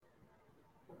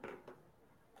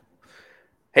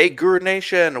Hey, Guru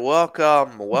Nation,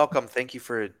 welcome. Thank you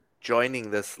for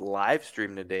joining this live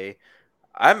stream today.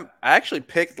 I actually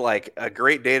picked like a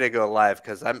great day to go live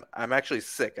because I'm actually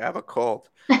sick. I have a cold.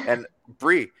 And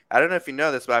Bree, I don't know if you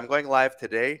know this, but I'm going live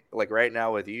today, like right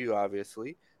now with you,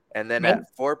 obviously, and then Right?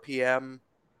 at 4 p.m.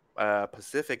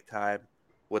 Pacific time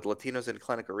with Latinos in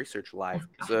Clinical Research Oh live.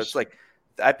 So it's gosh, like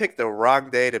I picked the wrong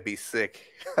day to be sick.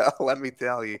 Let me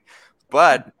tell you.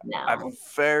 But I'm no.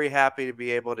 very happy to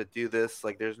be able to do this.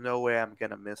 Like, there's no way I'm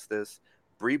gonna miss this.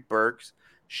 Bree Burks,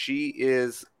 she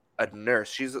is a nurse.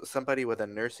 She's somebody with a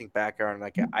nursing background,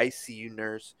 like an ICU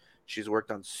nurse. She's worked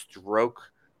on stroke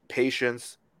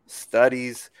patients,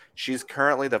 studies. She's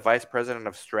currently the vice president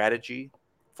of strategy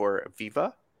for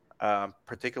Viva,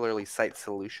 particularly Site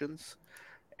Solutions.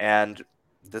 And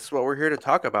this is what we're here to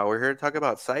talk about. We're here to talk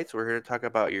about sites. We're here to talk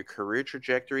about your career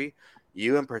trajectory.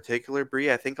 You in particular,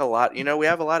 Bree. I think a lot. We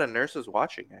have a lot of nurses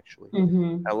watching. Actually,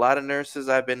 Mm-hmm. a lot of nurses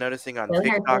I've been noticing on Go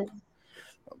TikTok. nurses.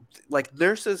 Like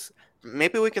nurses,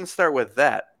 maybe we can start with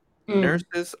that. Mm.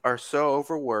 Nurses are so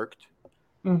overworked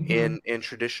Mm-hmm. in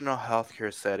traditional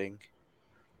healthcare setting.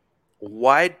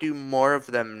 Why do more of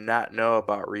them not know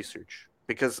about research?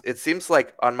 Because it seems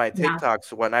like on my Yeah.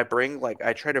 TikToks, when I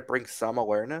try to bring some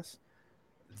awareness,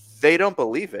 they don't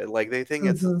believe it. Like they think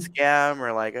it's a Mm-hmm. scam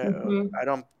or like Mm-hmm.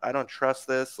 I don't trust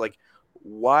this. Like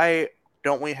why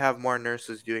don't we have more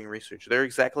nurses doing research? They're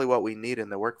exactly what we need in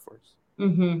the workforce.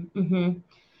 Mm-hmm. Mm-hmm.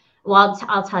 Well,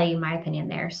 I'll tell you my opinion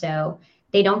there. So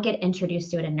they don't get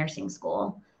introduced to it in nursing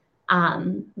school.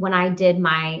 When I did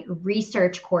my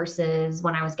research courses,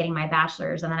 when I was getting my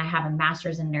bachelor's, and then I have a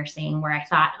master's in nursing, where I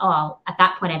thought, oh, at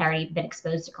that point I'd already been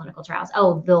exposed to clinical trials.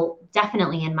 Oh, they'll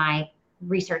definitely in my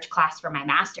research class for my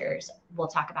master's, we'll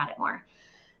talk about it more.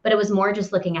 But it was more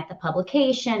just looking at the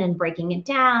publication and breaking it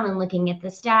down and looking at the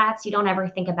stats. You don't ever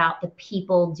think about the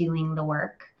people doing the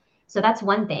work. So that's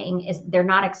one thing, is they're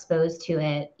not exposed to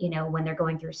it, when they're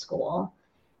going through school.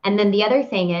 And then the other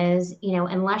thing is,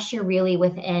 unless you're really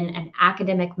within an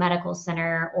academic medical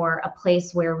center or a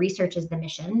place where research is the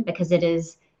mission, because it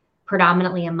is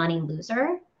predominantly a money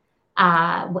loser,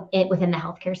 within the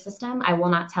healthcare system. I will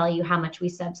not tell you how much we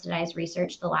subsidized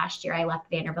research the last year I left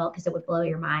Vanderbilt, because it would blow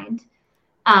your mind.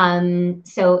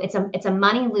 So it's a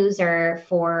money loser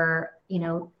for,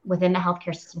 within the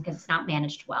healthcare system, because it's not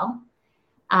managed well.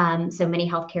 So many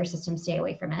healthcare systems stay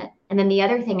away from it. And then the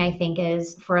other thing I think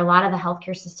is, for a lot of the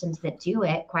healthcare systems that do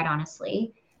it, quite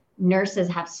honestly, nurses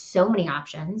have so many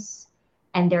options,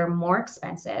 and they're more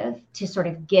expensive to sort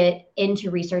of get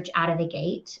into research out of the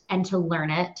gate and to learn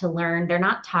it, to learn. They're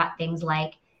not taught things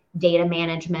like data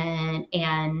management,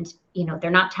 and,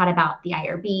 they're not taught about the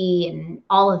IRB and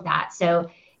all of that. So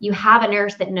you have a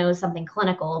nurse that knows something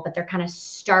clinical, but they're kind of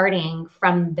starting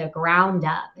from the ground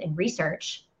up in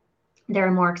research. They're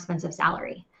a more expensive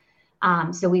salary.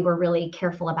 So we were really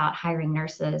careful about hiring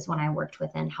nurses when I worked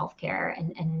within healthcare,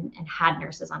 and had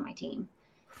nurses on my team.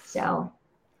 So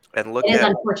And it look is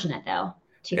at unfortunate, though,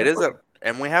 to it your is point. a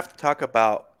and we have to talk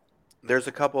about there's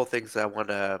a couple of things I want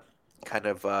to kind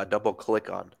of double click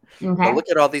on. But Okay. look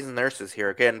at all these nurses here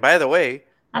again. By the way,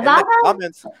 That's in the awesome.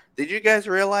 comments, did you guys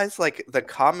realize like the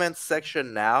comments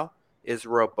section now is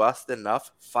robust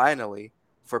enough finally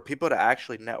for people to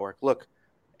actually network? Look,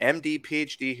 MD,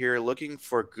 PhD here looking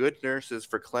for good nurses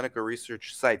for clinical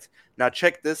research sites. Now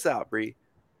check this out, Bree.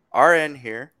 RN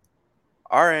here,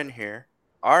 RN here,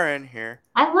 RN here,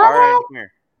 I love RN it.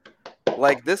 here.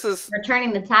 Like this is We're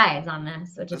turning the tides on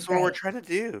this, which this is is what we're great. trying to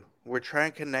do. We're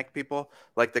trying to connect people.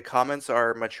 Like the comments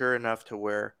are mature enough to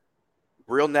where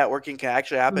real networking can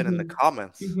actually happen in the Mm-hmm.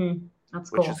 comments, Mm-hmm.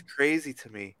 That's which is cool. crazy to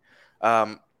me.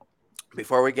 Um,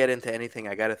 Before we get into anything,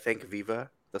 I got to thank Viva,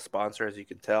 the sponsor. As you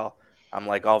can tell, I'm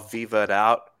like all Viva it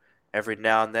out every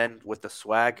now and then with the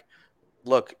swag.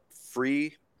 Look,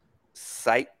 free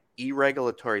site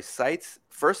e-regulatory sites.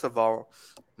 First of all,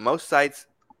 most sites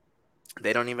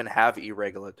they don't even have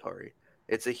e-regulatory.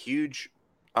 It's a huge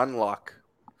unlock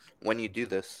when you do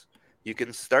this. You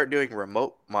can start doing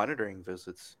remote monitoring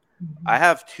visits. I Mm-hmm.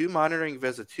 have two monitoring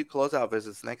visits, two closeout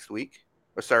visits next week,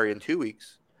 or sorry, in 2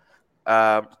 weeks.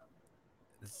 Um,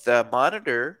 the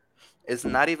monitor is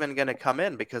not even going to come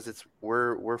in because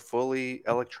we're fully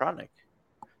electronic.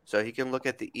 So he can look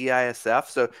at the EISF.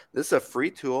 So this is a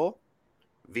free tool,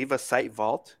 Viva Site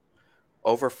Vault.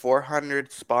 Over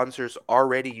 400 sponsors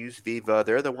already use Viva.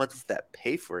 They're the ones that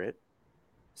pay for it.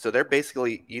 So they're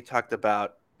basically, you talked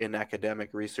about in academic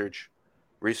research,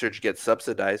 research gets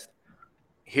subsidized.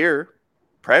 Here,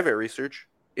 private research,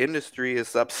 industry is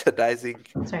subsidizing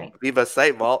That's right. Viva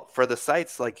Site Vault for the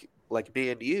sites like me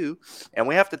and you. And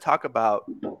we have to talk about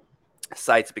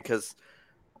sites because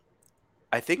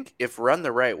I think if run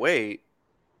the right way,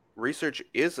 research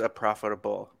is a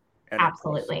profitable enterprise.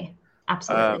 Absolutely.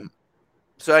 Absolutely. Um,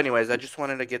 so, anyways, I just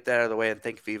wanted to get that out of the way and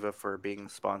thank Viva for being the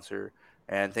sponsor,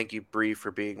 and thank you, Bree,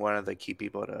 for being one of the key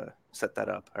people to set that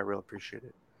up. I really appreciate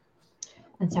it.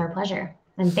 It's our pleasure.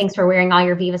 And thanks for wearing all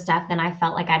your Viva stuff. Then I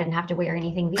felt like I didn't have to wear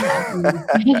anything Viva.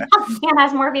 Dan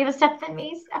has more Viva stuff than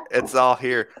me. So. It's all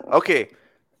here. Okay,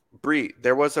 Bree,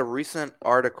 there was a recent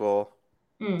article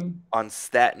Mm, on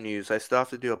Stat News. I still have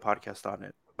to do a podcast on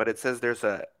it, but it says there's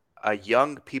a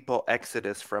young people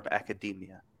exodus from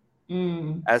academia.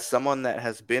 mm, As someone that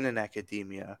has been in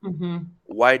academia, hmm.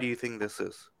 why do you think this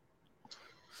is?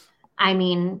 I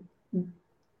mean,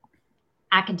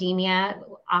 academia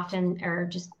often are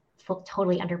just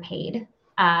totally underpaid,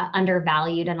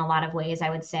 undervalued in a lot of ways, I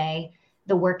would say.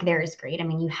 The work there is great. I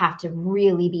mean, you have to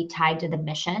really be tied to the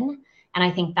mission. And I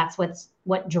think that's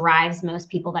what drives most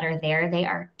people that are there. They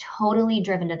are totally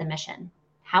driven to the mission.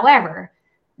 However,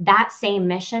 that same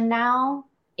mission now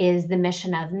is the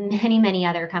mission of many, many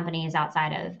other companies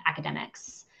outside of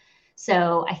academics.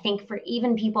 So I think for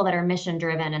even people that are mission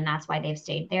driven and that's why they've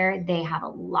stayed there, they have a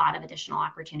lot of additional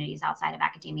opportunities outside of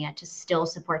academia to still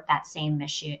support that same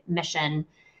mission,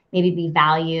 maybe be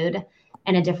valued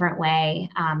in a different way,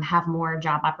 have more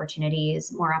job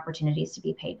opportunities, more opportunities to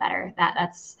be paid better.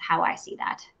 That's how I see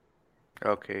that.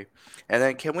 Okay. And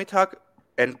then can we talk,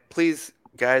 and please,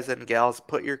 guys and gals,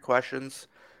 put your questions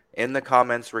in the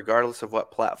comments, regardless of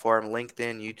what platform,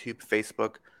 LinkedIn, YouTube,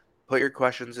 Facebook. Put your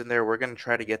questions in there. We're going to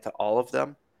try to get to all of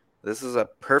them. This is a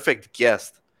perfect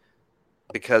guest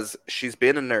because she's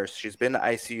been a nurse. She's been an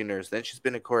ICU nurse. Then she's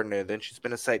been a coordinator. Then she's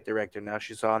been a site director. Now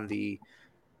she's on the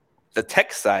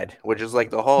tech side, which is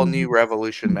like the whole new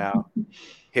revolution now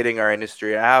hitting our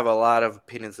industry. I have a lot of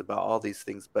opinions about all these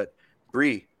things, but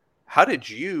Bree, how did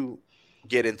you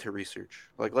get into research?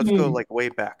 Like, let's go Mm, like way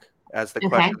back as the okay.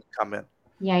 questions come in.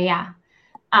 Yeah, yeah.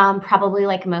 Probably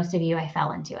like most of you, I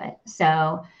fell into it.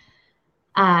 So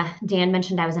Dan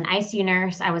mentioned I was an ICU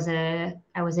nurse. I was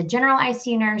a general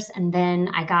ICU nurse, and then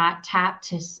I got tapped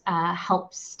to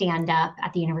help stand up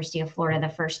at the University of Florida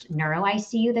the first neuro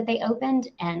ICU that they opened,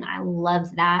 and I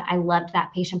loved that. I loved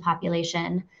that patient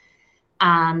population.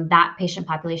 That patient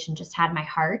population just had my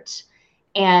heart.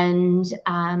 And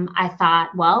I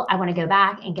thought, well, I want to go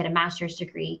back and get a master's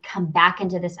degree, come back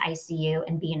into this ICU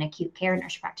and be an acute care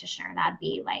nurse practitioner. That'd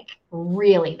be like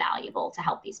really valuable to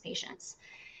help these patients.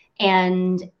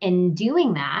 And in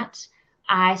doing that,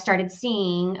 I started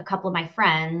seeing a couple of my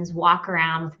friends walk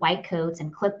around with white coats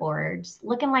and clipboards,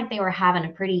 looking like they were having a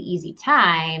pretty easy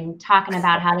time, talking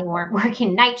about how they weren't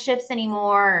working night shifts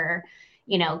anymore,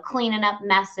 or, cleaning up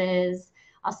messes.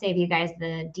 I'll save you guys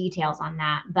the details on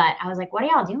that. But I was like, what are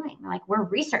y'all doing? They're like, we're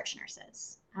research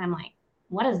nurses. And I'm like,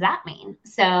 what does that mean?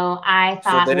 So I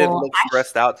So thought, they didn't well, look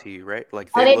stressed out to you, right?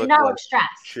 Like oh, they they did looked not like look stressed.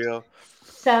 chill.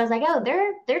 So I was like, oh,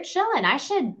 they're chilling. I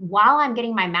should, while I'm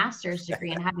getting my master's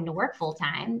degree and having to work full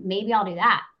time, maybe I'll do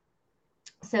that.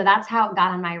 So that's how it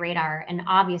got on my radar. And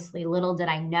obviously, little did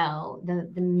I know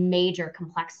the major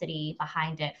complexity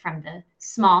behind it, from the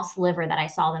small sliver that I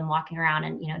saw them walking around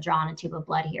and drawing a tube of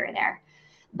blood here or there.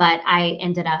 But I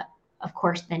ended up, of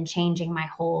course, then changing my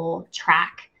whole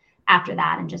track after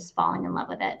that and just falling in love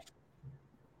with it.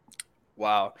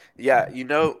 Wow. Yeah,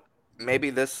 maybe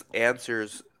this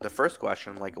answers the first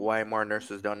question, like why more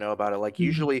nurses don't know about it. Like Mhm.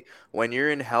 usually when you're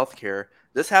in healthcare,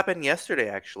 this happened yesterday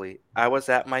actually. I was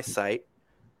at my site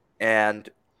and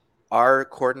our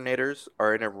coordinators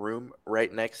are in a room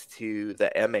right next to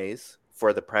the MAs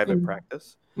for the private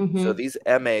practice. So Mm-hmm. these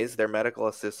MAs, they're medical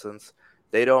assistants,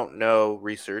 they don't know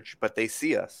research, but they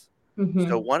see us.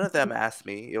 So Mm-hmm. one of them asked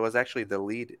me, it was actually the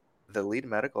lead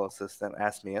medical assistant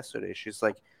asked me yesterday. She's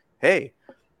like, "Hey,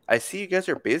 I see you guys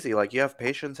are busy. Like you have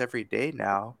patients every day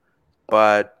now,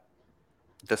 but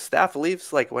the staff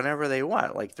leaves like whenever they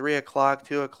want, like 3 o'clock,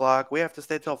 2 o'clock. We have to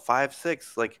stay till 5,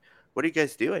 6. Like, what are you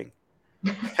guys doing?"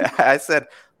 I said,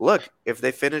 "Look, if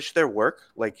they finish their work,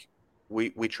 like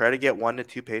we try to get 1 to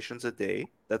 2 patients a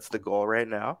day. That's the goal right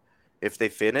now. If they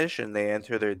finish and they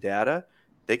enter their data,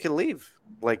 they can leave.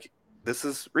 Like this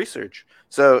is research.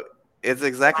 So it's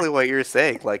exactly what you're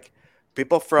saying. Like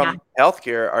people Yeah. from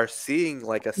healthcare are seeing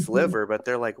like a Mm-hmm. sliver, but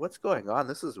they're like, "What's going on?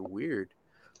 This is weird.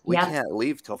 We Yep. can't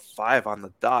leave till 5 on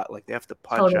the dot. Like they have to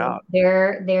punch Totally. out."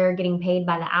 They're getting paid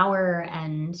by the hour,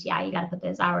 and yeah, you got to put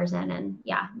those hours in, and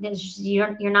yeah,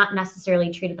 you're not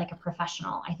necessarily treated like a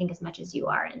professional, I think, as much as you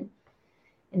are in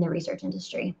the research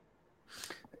industry.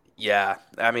 Yeah,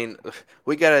 I mean,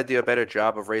 we got to do a better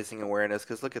job of raising awareness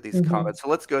because look at these Mm-hmm. comments. So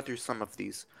let's go through some of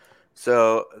these.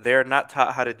 So they're not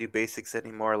taught how to do basics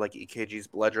anymore, like EKGs,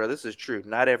 blood draw. This is true.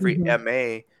 Not every Mm-hmm.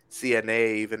 MA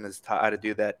CNA even is taught how to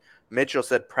do that. Mitchell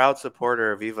said, proud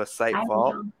supporter of Viva Site Hi,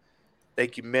 Vault. Mitchell.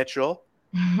 Thank you, Mitchell.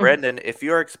 Brendan, if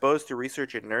you are exposed to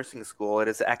research in nursing school, it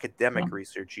is Yeah. academic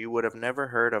research. You would have never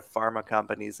heard of pharma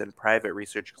companies and private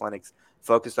research clinics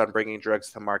focused on bringing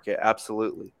drugs to market.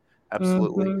 Absolutely.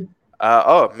 Absolutely.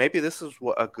 Hmm. Maybe this is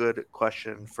a good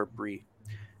question for Bree.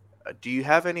 Do you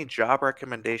have any job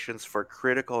recommendations for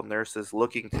critical nurses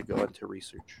looking to go into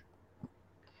research?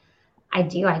 I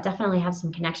do. I definitely have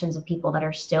some connections of people that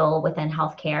are still within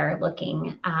healthcare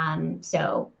looking.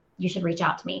 So you should reach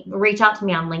out to me. Reach out to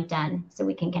me on LinkedIn so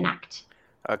we can connect.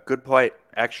 Good point.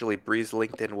 Actually, Bree's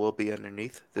LinkedIn will be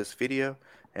underneath this video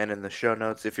and in the show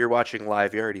notes. If you're watching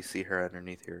live, you already see her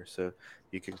underneath here, so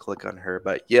you can click on her.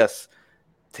 But yes,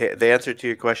 the answer to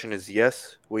your question is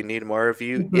yes. We need more of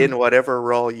you Mhm. in whatever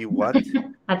role you want.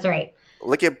 That's right.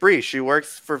 Look at Bree; she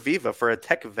works for Viva for a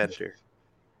tech vendor.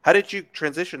 How did you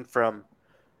transition from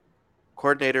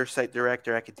coordinator, site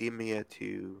director, academia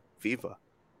to Viva?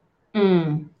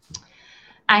 Mm.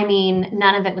 I mean,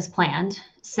 none of it was planned.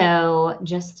 So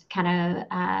just kind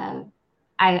of,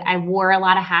 I wore a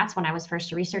lot of hats when I was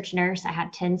first a research nurse. I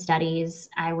had 10 studies.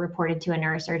 I reported to a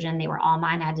neurosurgeon. They were all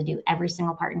mine. I had to do every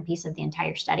single part and piece of the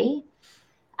entire study.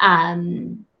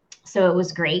 Um, so it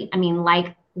was great. I mean,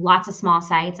 like lots of small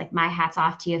sites, like my hat's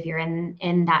off to you if you're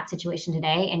in that situation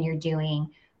today and you're doing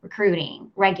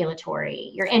recruiting,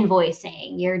 regulatory, you're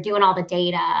invoicing, you're doing all the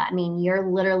data. I mean, you're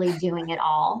literally doing it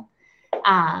all.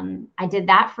 I did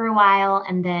that for a while,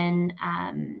 and then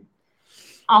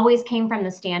always came from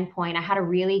the standpoint. I had a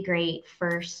really great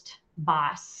first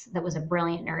boss that was a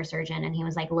brilliant neurosurgeon, and he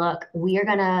was like, "Look, we are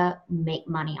gonna make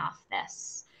money off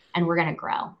this, and we're gonna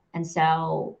grow, and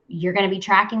so you're gonna be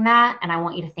tracking that, and I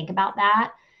want you to think about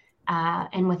that."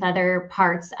 And with other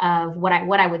parts of what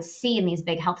I would see in these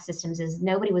big health systems is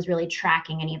nobody was really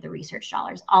tracking any of the research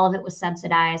dollars. All of it was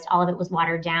subsidized. All of it was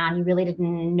watered down. You really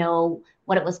didn't know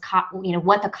what it was,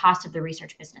 what the cost of the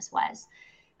research business was.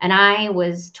 And I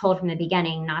was told from the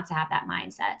beginning not to have that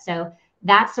mindset. So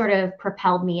that sort of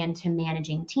propelled me into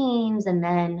managing teams and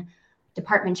then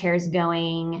department chairs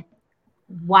going,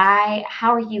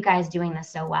 how are you guys doing this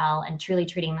so well and truly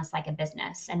treating this like a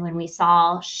business? And when we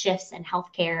saw shifts in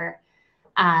healthcare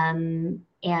and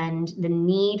the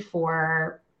need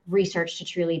for research to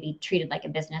truly be treated like a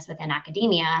business within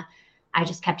academia, I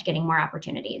just kept getting more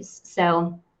opportunities.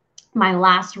 So my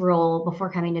last role before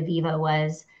coming to Viva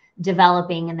was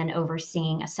developing and then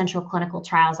overseeing a central clinical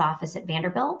trials office at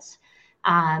Vanderbilt.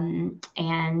 And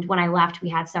when I left, we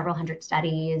had several hundred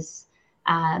studies,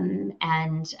 and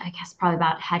I guess probably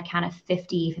about a head count of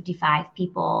 50, 55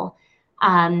 people.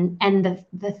 And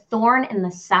the thorn in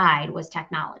the side was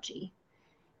technology.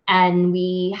 And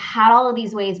we had all of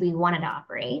these ways we wanted to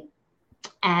operate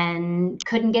and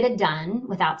couldn't get it done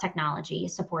without technology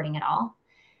supporting it all.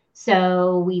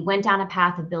 So we went down a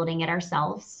path of building it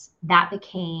ourselves. That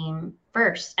became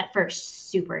at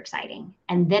first super exciting.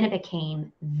 And then it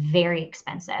became very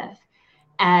expensive.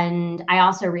 And I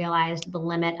also realized the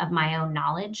limit of my own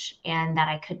knowledge and that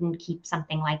I couldn't keep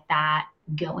something like that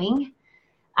going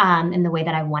in the way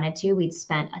that I wanted to. We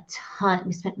spent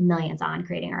millions on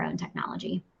creating our own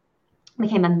technology. It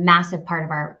became a massive part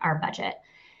of our budget.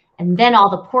 And then all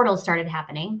the portals started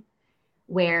happening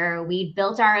where we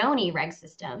built our own e-reg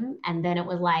system. And then it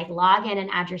was like log in and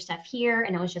add your stuff here.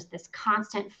 And it was just this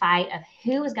constant fight of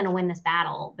who was going to win this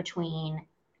battle between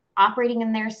operating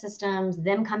in their systems,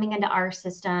 them coming into our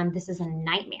system. This is a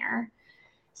nightmare.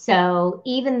 So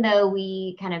even though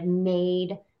we kind of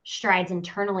made strides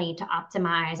internally to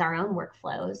optimize our own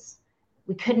workflows,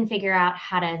 we couldn't figure out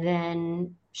how to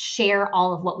then share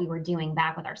all of what we were doing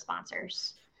back with our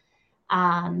sponsors.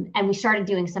 And we started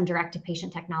doing some direct to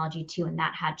patient technology too, and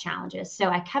that had challenges. So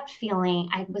I kept feeling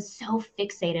I was so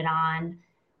fixated on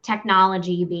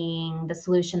technology being the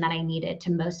solution that I needed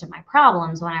to most of my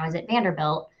problems when I was at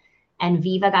Vanderbilt. And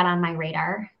Viva got on my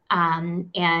radar.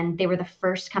 And they were the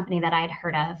first company that I'd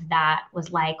heard of that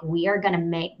was like, we are going to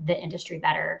make the industry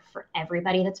better for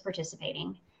everybody that's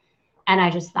participating. And I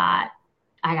just thought,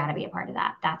 I got to be a part of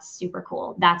that. That's super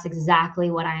cool. That's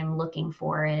exactly what I'm looking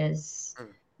for is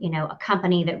Mm. a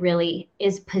company that really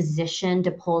is positioned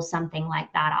to pull something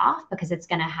like that off because it's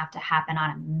going to have to happen on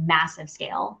a massive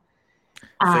scale.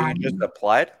 So you just Um,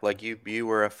 applied? Like you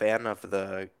were a fan of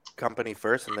the company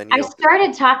first, and then I you.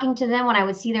 started talking to them when I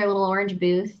would see their little orange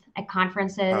booth at Huh.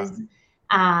 conferences,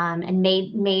 and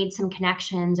made some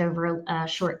connections over a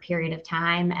short period of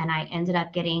time. And I ended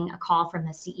up getting a call from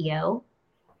the CEO,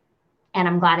 and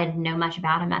I'm glad I didn't know much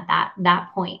about him at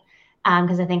that point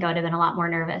because I think I would have been a lot more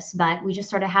nervous. But we just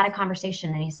sort of had a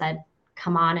conversation, and he said,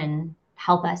 "Come on and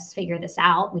help us figure this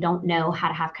out. We don't know how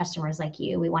to have customers like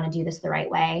you. We want to do this the right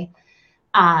way.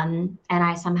 And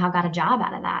I somehow got a job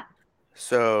out of that.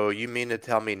 So you mean to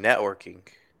tell me networking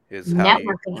is how you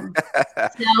Networking,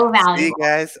 so see, valuable,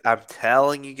 guys? I'm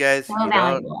telling you guys, so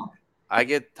valuable. I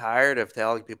get tired of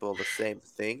telling people the same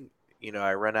thing.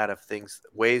 I run out of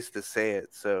ways to say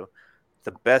it. So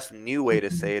the best new way to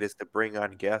Mhm. say it is to bring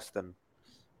on guests and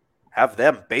have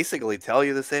them basically tell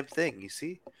you the same thing. You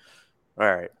see? All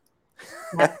right.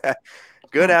 Yep.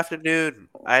 Good Yep. afternoon.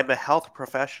 I'm a health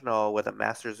professional with a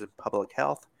master's in public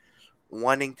health,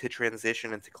 wanting to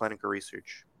transition into clinical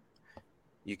research.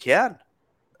 You can,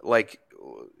 like,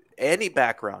 any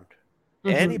background,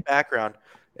 any Hmm. background.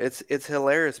 It's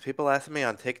hilarious. People ask me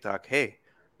on TikTok, "Hey,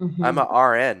 I'm Hmm. a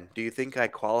RN. Do you think I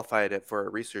qualified it for a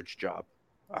research job?"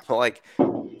 I'm like,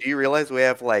 "Do you realize we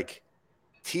have like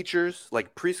teachers,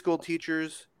 like preschool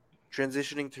teachers,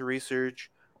 transitioning to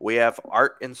research? We have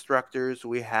art instructors.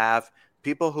 We have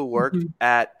people who work Hmm.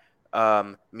 at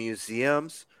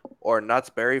museums or Knott's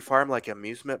Berry Farm, like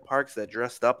amusement parks that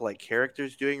dressed up like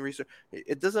characters doing research.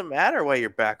 It doesn't matter what your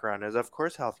background is. Of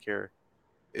course, healthcare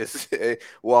is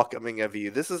welcoming of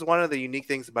you. This is one of the unique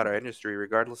things about our industry.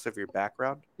 Regardless of your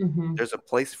background, Hmm. there's a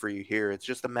place for you here. It's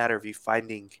just a matter of you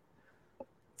finding.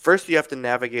 First, you have to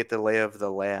navigate the lay of the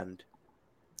land,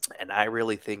 and I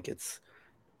really think it's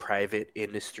private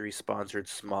industry sponsored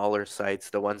smaller sites,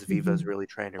 the ones Viva's Hmm. really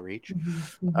trying to reach.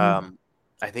 Hmm. Hmm. Um,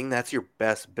 I think that's your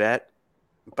best bet.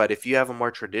 But if you have a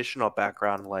more traditional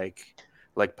background like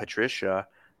Patricia,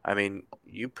 I mean,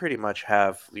 you pretty much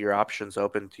have your options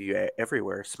open to you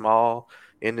everywhere. Small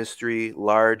industry,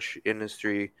 large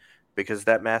industry, because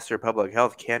that Master of Public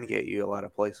Health can get you a lot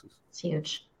of places. It's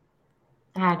huge.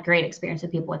 I had great experience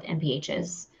with people with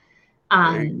MPHs.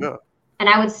 There you Um, go. and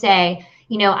I would say,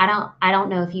 I don't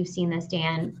know if you've seen this,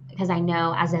 Dan, because I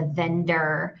know as a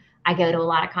vendor, I go to a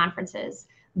lot of conferences,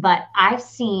 but I've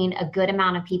seen a good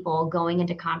amount of people going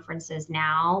into conferences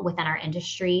now within our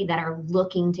industry that are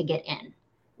looking to get in,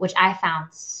 which I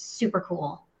found super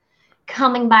cool.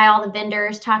 Coming by all the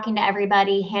vendors, talking to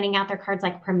everybody, handing out their cards,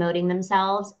 like promoting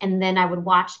themselves. And then I would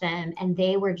watch them and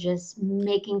they were just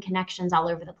making connections all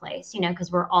over the place,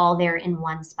 because we're all there in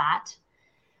one spot.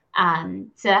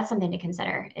 So that's something to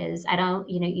consider is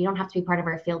you don't have to be part of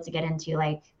our field to get into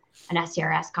like an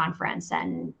SCRS conference,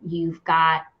 and you've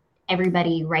got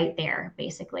everybody right there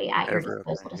basically at your Everyone,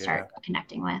 disposal to yeah. start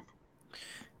connecting with.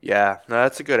 Yeah, no,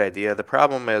 that's a good idea. The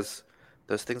problem is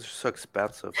those things are so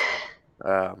expensive.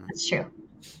 Um, That's true.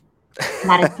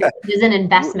 That is true. It is an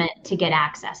investment to get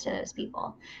access to those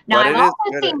people. Now, but I've it is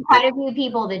also good. seen quite a few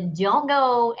people that don't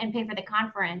go and pay for the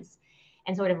conference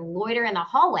and sort of loiter in the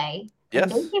hallway, and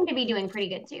they Yes, seem to be doing pretty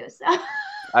good too. So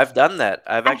I've done that.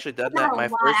 I've I've actually seen done that that. a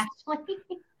lot, actually.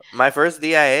 My first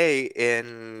DIA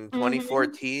in Hmm.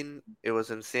 2014. It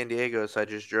was in San Diego, so I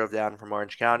just drove down from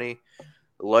Orange County,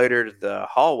 loitered the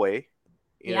hallway,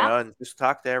 Yep. and just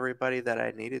talked to everybody that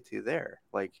I needed to there.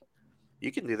 Like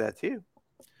you can do that too.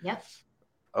 Yep.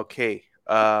 Okay.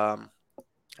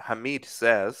 Hamid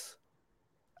says,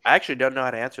 I actually don't know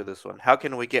how to answer this one. How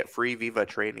can we get free Viva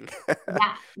training?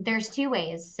 Yeah, there's two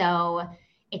ways. So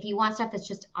if you want stuff that's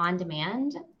just on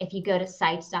demand, if you go to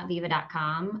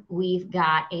sites.viva.com, we've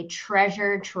got a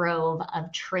treasure trove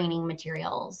of training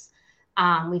materials.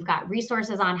 We've got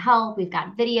resources on help, we've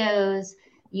got videos.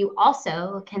 You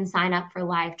also can sign up for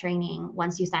live training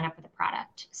once you sign up for the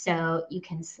product. So you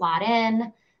can slot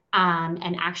in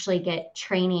and actually get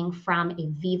training from a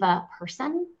Viva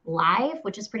person live,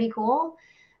 which is pretty cool.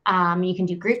 You can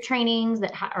do group trainings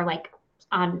that are like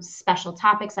on special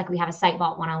topics, like we have a Site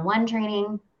Vault one-on-one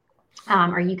training,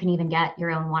 or you can even get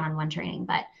your own one-on-one training.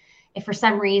 But if for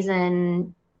some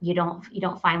reason you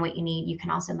don't find what you need, you can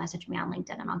also message me on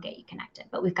LinkedIn and I'll get you connected.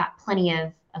 But we've got plenty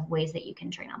of ways that you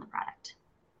can train on the product.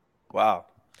 Wow.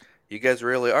 You guys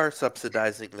really are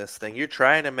subsidizing this thing. You're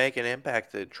trying to make an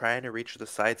impact, trying to reach the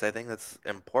sites. I think that's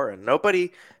important.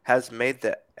 Nobody has made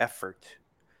the effort.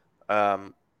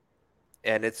 Um,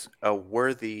 and it's a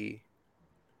worthy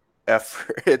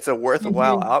effort. It's a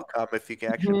worthwhile Mm-hmm. outcome if you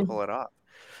can actually Mm-hmm. pull it off.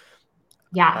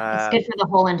 Yeah, it's Uh, good for the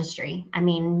whole industry. I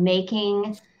mean,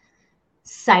 making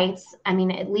sites, I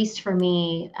mean, at least for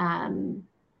me,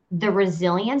 the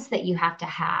resilience that you have to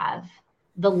have,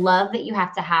 the love that you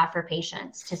have to have for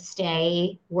patients to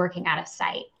stay working at a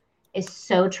site is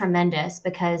so tremendous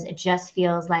because it just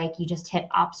feels like you just hit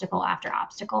obstacle after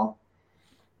obstacle.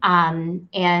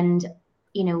 And,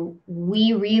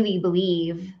 we really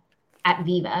believe at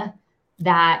Viva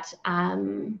that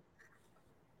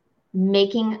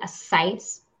making a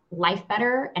site's life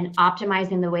better and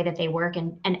optimizing the way that they work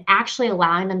and actually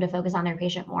allowing them to focus on their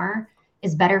patient more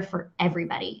is better for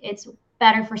everybody. It's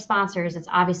better for sponsors. It's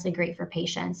obviously great for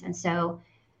patients. And so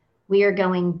we are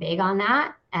going big on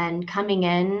that and coming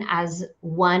in as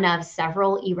one of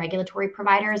several e-regulatory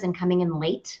providers and coming in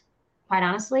late. Quite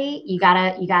honestly, you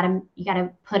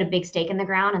gotta put a big stake in the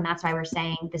ground, and that's why we're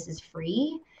saying this is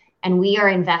free. And we are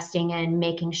investing in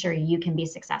making sure you can be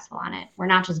successful on it. We're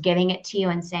not just giving it to you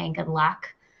and saying good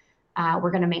luck. We're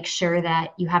going to make sure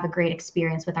that you have a great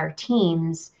experience with our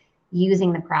teams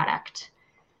using the product,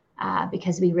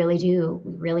 because we really do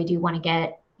want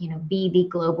to be the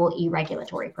global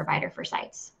e-regulatory provider for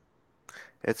sites.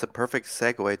 It's a perfect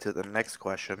segue to the next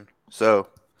question. So,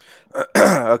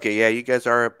 okay, yeah, you guys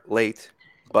are late,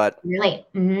 but You're late.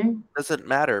 Mm-hmm. it doesn't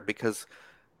matter because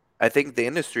I think the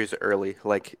industry is early.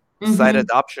 Like site Mm-hmm.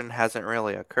 adoption hasn't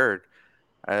really occurred.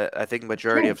 I think It's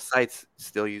majority true. of sites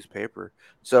still use paper.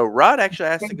 So Rod actually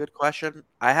It's asked a true. good question.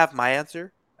 I have my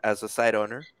answer as a site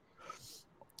owner,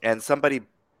 and somebody,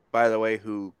 by the way,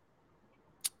 who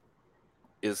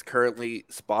is currently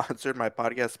sponsored, my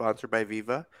podcast sponsored by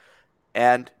Viva,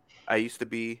 and I used to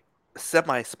be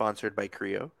semi-sponsored by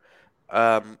Creo.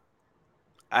 Um,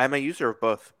 I'm a user of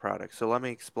both products, so let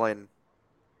me explain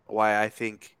why I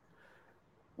think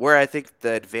where I think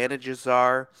the advantages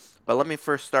are. But let me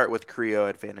first start with Creo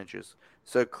advantages.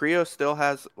 So Creo still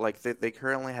has like they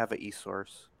currently have an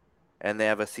eSource and they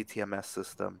have a CTMS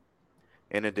system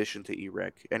in addition to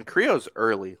eReg. And Creo's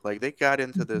early. Like they got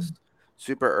into this Mm-hmm.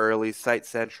 super early, site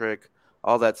centric,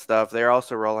 all that stuff. They're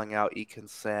also rolling out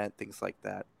e-consent, things like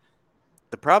that.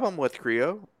 The problem with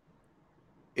Creo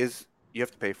is you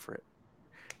have to pay for it.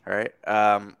 All right.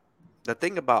 The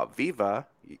thing about Viva,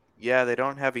 yeah, they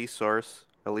don't have eSource,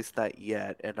 at least not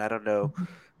yet, and I don't know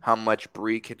how much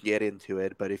Bree can get into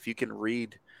it, but if you can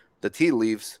read the tea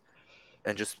leaves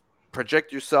and just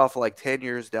project yourself like 10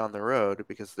 years down the road,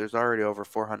 because there's already over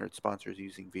 400 sponsors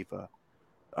using Viva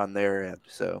on their end.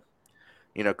 So,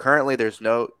 currently there's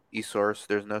no eSource,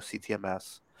 there's no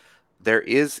CTMS. There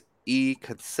is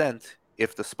e-consent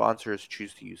if the sponsors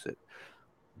choose to use it.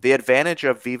 The advantage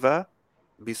of Viva,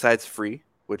 besides free,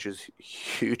 which is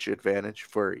huge advantage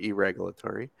for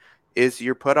e-regulatory, is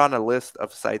you're put on a list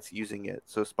of sites using it.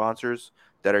 So sponsors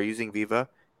that are using Viva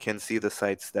can see the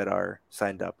sites that are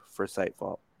signed up for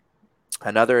SiteVault.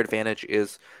 Another advantage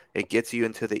is it gets you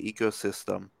into the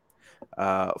ecosystem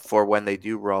for when they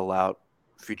do roll out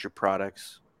future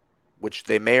products, which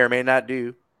they may or may not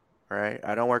do. Right?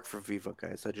 I don't work for Viva,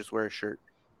 guys. I just wear a shirt.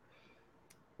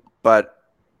 But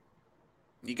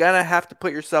you gotta have to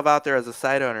put yourself out there as a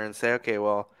site owner and say, okay,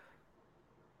 well,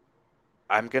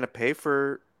 I'm gonna pay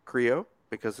for Creo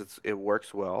because it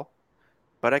works well,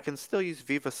 but I can still use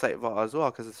Viva Site Vault as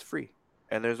well because it's free,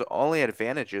 and there's only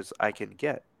advantages I can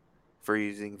get for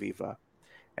using Viva.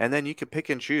 And then you can pick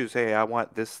and choose. Hey, I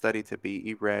want this study to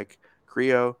be eReg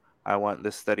Creo. I want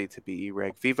this study to be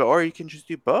eReg Viva, or you can just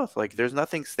do both. Like there's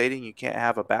nothing stating you can't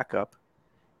have a backup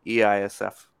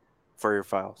EISF for your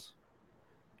files.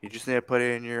 You just need to put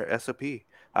it in your SOP.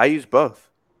 I use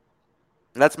both.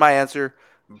 And that's my answer.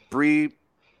 Bree,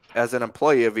 as an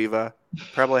employee of Viva,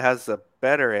 probably has a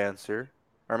better answer.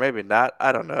 Or maybe not.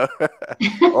 I don't know.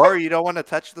 Or you don't want to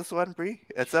touch this one, Bree?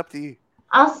 It's up to you.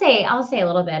 I'll say a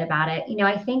little bit about it.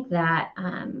 I think that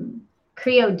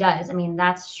Creo does. I mean,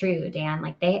 that's true, Dan.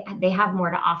 Like they have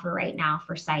more to offer right now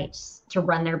for sites to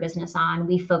run their business on.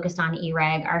 We focused on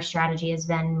eReg. Our strategy has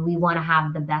been we want to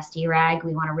have the best eReg.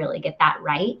 We want to really get that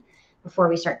right before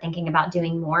we start thinking about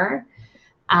doing more.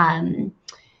 Um,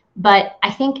 but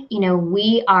I think,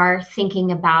 we are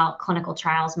thinking about clinical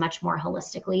trials much more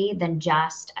holistically than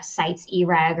just a site's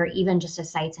eReg or even just a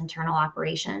site's internal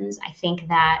operations. I think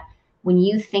that when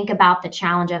you think about the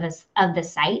challenge of the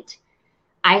site,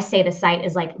 I say the site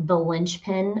is like the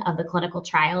linchpin of the clinical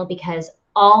trial because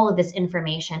all of this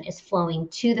information is flowing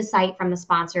to the site from the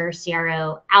sponsor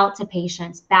CRO, out to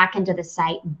patients, back into the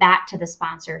site, back to the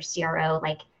sponsor CRO.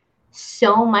 Like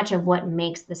so much of what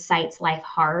makes the site's life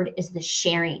hard is the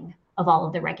sharing of all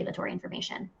of the regulatory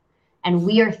information. And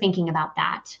we are thinking about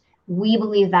that. We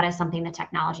believe that is something the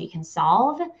technology can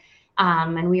solve.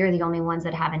 And we are the only ones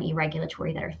that have an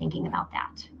e-regulatory that are thinking about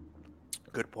that.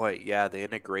 Good point. Yeah, the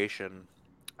integration.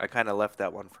 I kind of left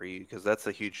that one for you because that's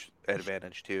a huge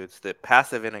advantage too. It's the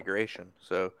passive integration.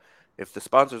 So if the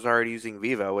sponsor's already using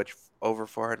Viva, which over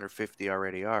 450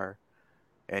 already are,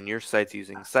 and your site's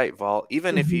using SiteVault,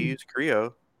 even if you Mm-hmm. use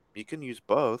Creo, you can use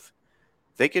both.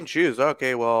 They can choose,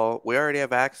 okay, well, we already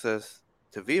have access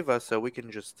to Viva, so we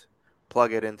can just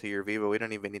plug it into your Viva. We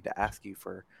don't even need to ask you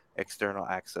for external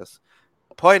access.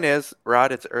 Point is,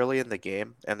 Rod, it's early in the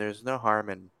game, and there's no harm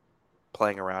in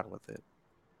playing around with it.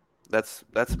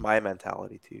 That's my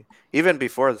mentality too. Even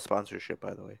before the sponsorship,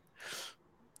 by the way.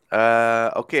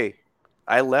 Okay.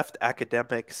 I left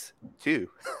academics too.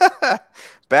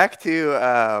 Back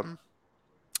to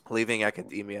leaving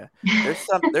academia. There's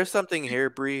something here,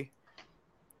 Bree.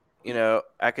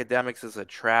 Academics is a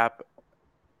trap.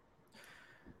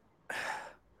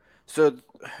 So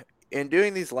in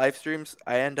doing these live streams,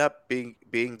 I end up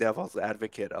being devil's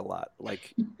advocate a lot.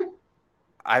 Like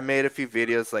I made a few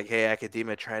videos like, "Hey,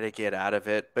 academia, try to get out of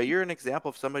it." But you're an example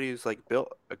of somebody who's like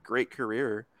built a great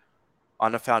career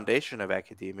on a foundation of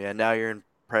academia, and now you're in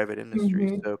private industry.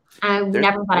 Hmm. So I there's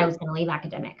never thought I there, was going to leave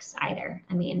academics either.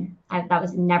 I mean, that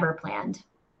was never planned.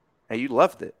 and you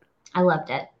loved it. I loved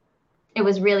it. It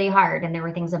was really hard, and there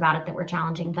were things about it that were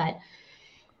challenging, but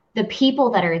the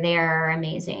people that are there are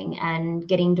amazing. And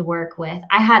getting to work with,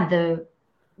 I had the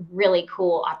really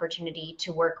cool opportunity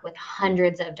to work with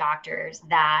hundreds of doctors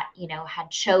that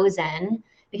had chosen,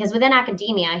 because within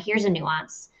academia, here's a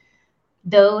nuance: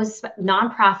 those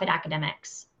nonprofit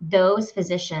academics, those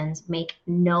physicians make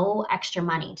no extra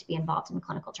money to be involved in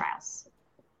clinical trials.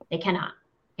 They cannot.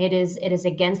 It is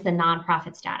against the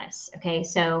nonprofit status. Okay,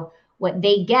 so what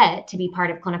they get to be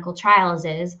part of clinical trials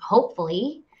is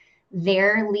hopefully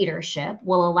their leadership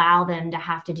will allow them to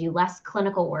have to do less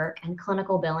clinical work and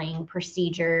clinical billing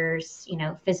procedures,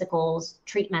 physicals,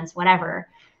 treatments, whatever,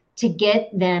 to get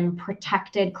them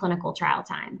protected clinical trial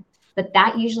time. But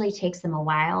that usually takes them a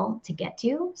while to get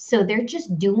to. So they're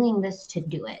just doing this to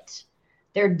do it.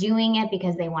 They're doing it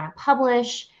because they want to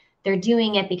publish. They're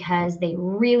doing it because they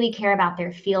really care about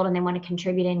their field and they want to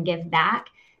contribute and give back.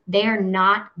 They are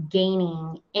not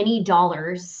gaining any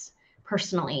dollars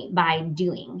personally by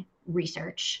doing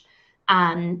research.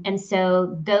 And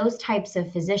so those types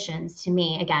of physicians, to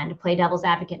me, again, to play devil's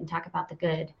advocate and talk about the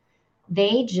good,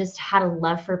 they just had a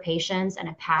love for patients and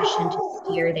a passion to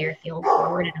steer their field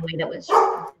forward in a way that was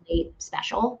really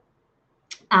special,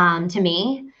 to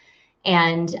me.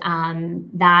 And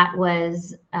that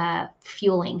was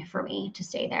fueling for me to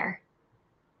stay there.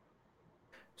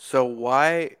 So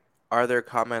why are there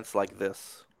comments like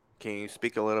this? Can you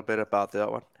speak a little bit about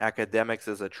that one? Academics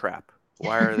is a trap.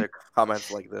 Why are there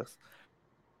comments like this?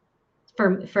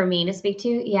 For me to speak to,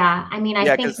 yeah. I mean, I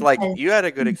Yeah, think because like because, you had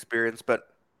a good experience, but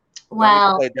let me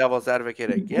well, play devil's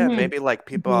advocate again. mhm, Maybe like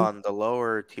people mhm, on the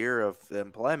lower tier of the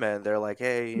employment, they're like,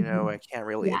 hey, mhm, I can't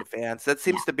really yeah, advance. That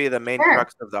yeah, seems to be the main sure.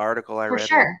 crux of the article I For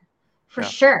read. Like, sure. For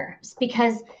yeah. sure. It's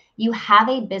because you have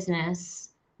a business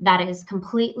that is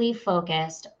completely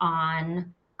focused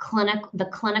on the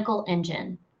clinical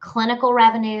engine, clinical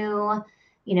revenue,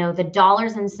 the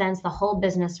dollars and cents, the whole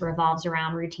business revolves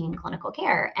around routine clinical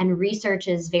care. And research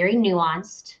is very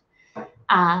nuanced.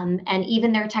 And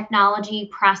even their technology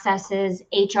processes,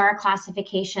 HR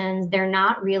classifications, they're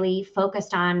not really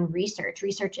focused on research.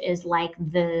 Research is like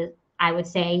I would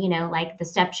say, like the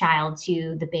stepchild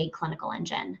to the big clinical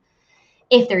engine,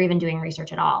 if they're even doing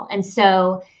research at all. And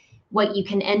so what you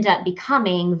can end up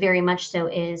becoming very much so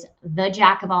is the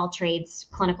jack of all trades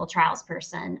clinical trials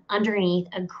person underneath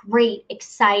a great,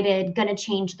 excited, going to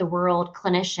change the world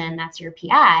clinician. That's your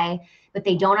PI, but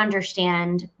they don't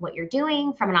understand what you're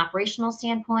doing from an operational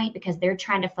standpoint because they're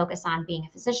trying to focus on being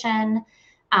a physician.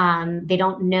 They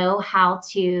don't know how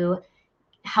to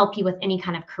help you with any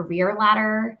kind of career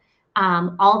ladder.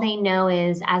 All they know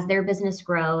is as their business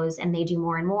grows and they do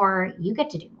more and more, you get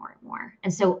to do more and more.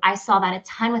 And so I saw that a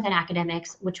ton within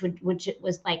academics, which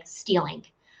was like stealing.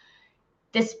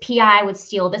 This PI would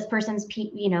steal this person's,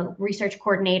 research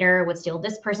coordinator would steal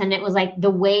this person. It was like the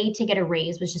way to get a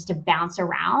raise was just to bounce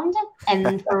around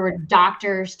and for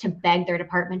doctors to beg their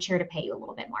department chair to pay you a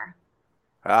little bit more.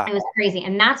 It Ah, was crazy.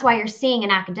 And that's why you're seeing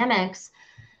in academics,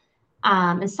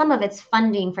 and some of it's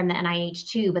funding from the NIH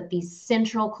too, but these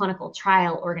central clinical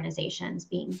trial organizations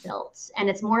being built, and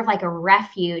it's more of like a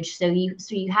refuge. So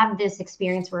you have this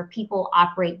experience where people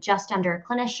operate just under a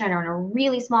clinician or in a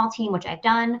really small team, which I've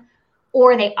done,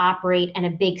 or they operate in a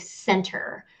big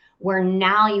center where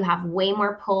now you have way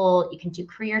more pull. You can do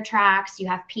career tracks. You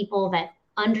have people that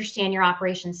understand your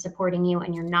operations supporting you,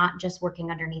 and you're not just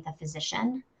working underneath a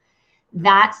physician.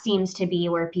 That seems to be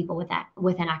where people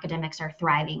within academics are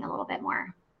thriving a little bit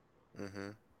more. mm-hmm.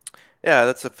 Yeah,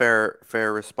 that's a fair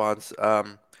response.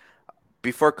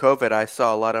 Before COVID, I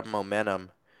saw a lot of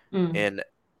momentum Mm, in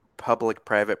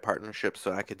public-private partnerships,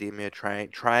 so academia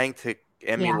trying to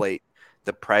yeah. emulate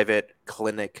the private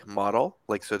clinic model.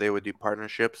 Like, so they would do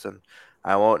partnerships, and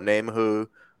I won't name who,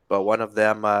 but one of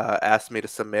them asked me to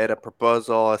submit a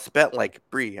proposal. I spent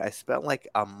like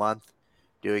a month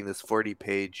doing this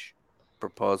 40-page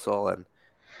proposal, and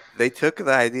they took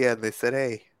the idea and they said,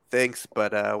 "Hey, thanks,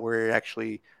 but we're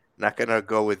actually Not gonna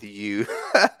go with you,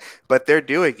 but they're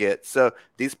doing it. So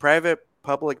these private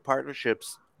public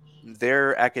partnerships,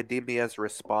 they're academia's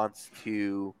response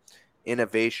to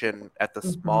innovation at the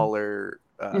Mm-hmm. smaller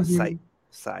Mm-hmm. site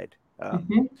side.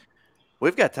 Mm-hmm.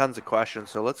 We've got tons of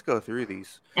questions, so let's go through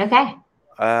these. Okay.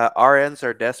 RNs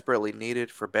are desperately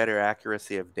needed for better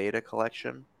accuracy of data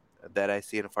collection that I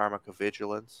see in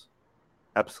pharmacovigilance.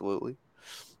 Absolutely.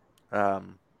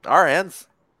 RNs,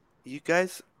 you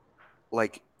guys,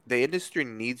 like, the industry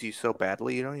needs you so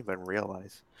badly, you don't even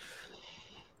realize.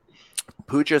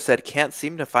 Pooja said, can't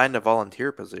seem to find a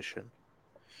volunteer position.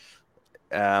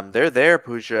 They're there,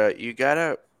 Pooja. You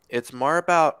gotta, it's more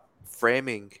about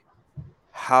framing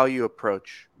how you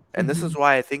approach. And this Mm-hmm. is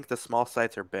why I think the small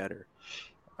sites are better.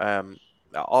 Um,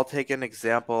 I'll take an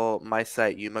example. My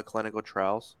site, Yuma Clinical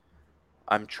Trials.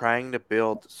 I'm trying to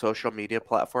build social media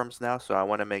platforms now, so I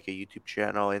want to make a YouTube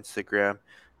channel, Instagram,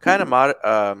 kind of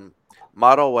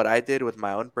model what I did with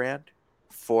my own brand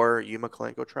for Yuma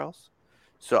Clinical Trials.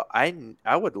 So I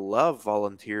would love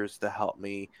volunteers to help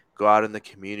me go out in the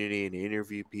community and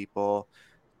interview people.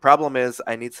 Problem is,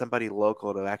 I need somebody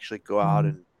local to actually go out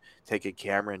Mm-hmm. and take a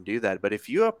camera and do that. But if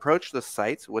you approach the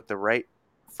sites with the right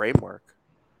framework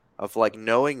of like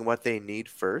knowing what they need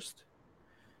first,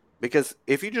 because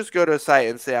if you just go to a site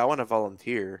and say, I want to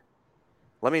volunteer,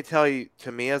 let me tell you,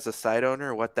 to me as a site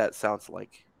owner, what that sounds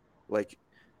like. Like,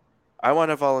 I want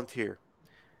to volunteer.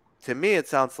 To me, it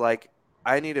sounds like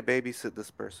I need to babysit this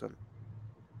person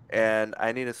and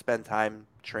I need to spend time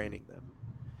training them.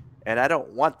 And I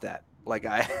don't want that. Like,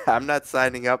 I'm not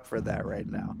signing up for that right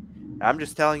now. I'm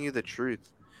just telling you the truth.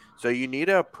 So you need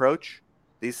to approach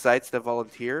these sites to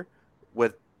volunteer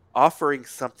with offering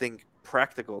something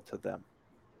practical to them.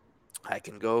 I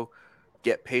can go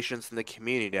get patients in the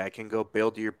community. I can go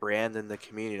build your brand in the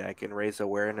community. I can raise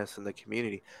awareness in the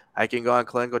community. I can go on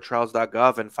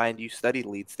clinicaltrials.gov and find you study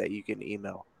leads that you can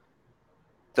email.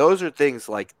 Those are things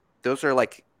like those are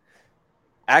like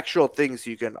actual things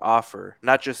you can offer,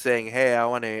 not just saying, "Hey, I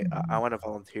Mm-hmm. want to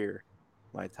volunteer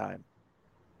my time."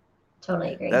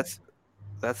 Totally agree. That's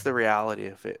that's the reality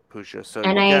of it, Pusha. So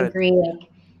And you I got to agree, like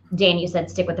Dan, you said,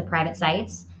 stick with the private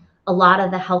sites. A lot of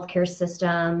the healthcare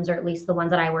systems, or at least the ones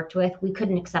that I worked with, we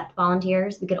couldn't accept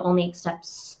volunteers. We could only accept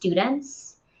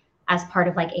students as part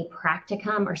of like a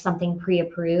practicum or something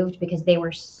pre-approved because they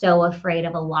were so afraid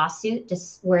of a lawsuit,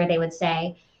 just where they would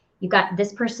say, you've got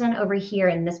this person over here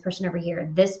and this person over here.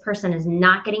 This person is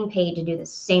not getting paid to do the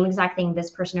same exact thing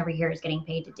this person over here is getting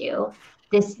paid to do.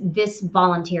 This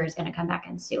volunteer is going to come back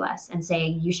and sue us and say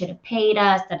you should have paid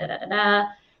us, da da da da da.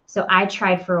 So I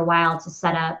tried for a while to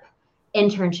set up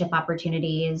internship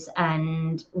opportunities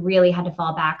and really had to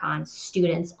fall back on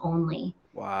students only,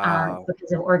 wow.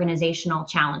 because of organizational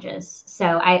challenges.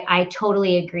 So I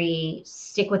totally agree.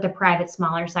 Stick with the private,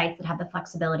 smaller sites that have the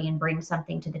flexibility and bring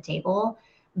something to the table.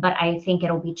 But I think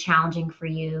it'll be challenging for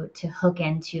you to hook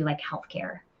into like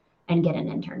healthcare and get an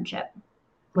internship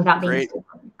without being Great, so.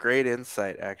 great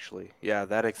insight, actually. Yeah,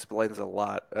 that explains a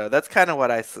lot. That's kind of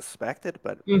what I suspected,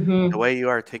 but the Mm-hmm. way you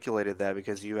articulated that,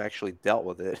 because you actually dealt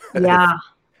with it, Yeah.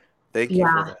 thank you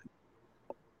for Yeah.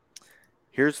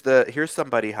 that. Here's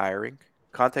somebody hiring.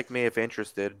 Contact me if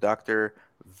interested. Dr.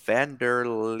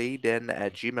 Vanderleiden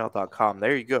at gmail.com.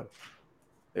 There you go.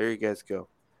 There you guys go.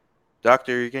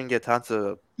 Doctor, you're gonna get tons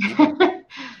of email.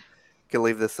 Can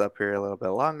leave this up here a little bit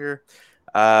longer.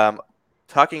 Um,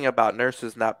 talking about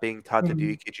nurses not being taught to do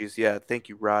Mhm. EKGs. Yeah, thank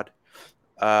you, Rod.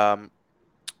 Um,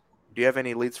 do you have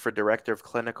any leads for director of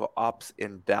clinical ops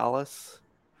in Dallas?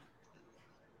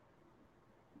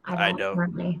 I I don't don't.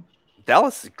 currently.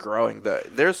 Dallas is growing.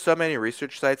 There's so many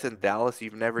research sites in Dallas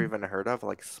you've never even heard of,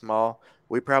 like small.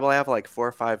 We probably have like 4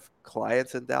 or 5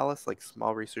 clients in Dallas, like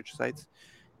small research sites.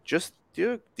 Just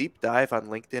do a deep dive on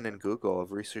LinkedIn and Google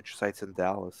of research sites in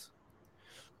Dallas.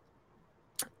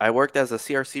 I worked as a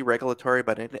CRC regulatory,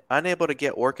 but unable to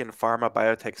get work in pharma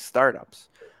biotech startups.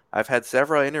 I've had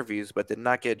several interviews, but did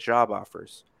not get job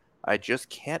offers. I just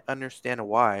can't understand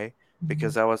why, Mhm.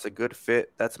 because I was a good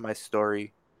fit. That's my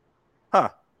story. Huh.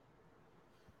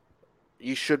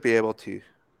 You should be able to.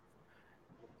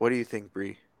 What do you think,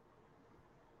 Bree?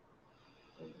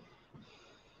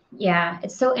 Yeah,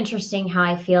 it's so interesting how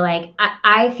I feel like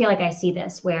I see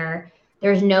this where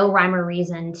there's no rhyme or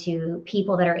reason to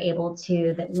people that are able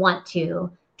to that want to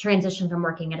transition from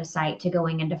working at a site to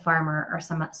going into farmer or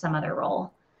some other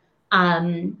role.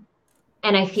 Um,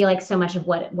 and I feel like so much of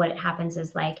what happens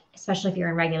is like, especially if you're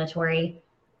in regulatory,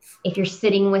 if you're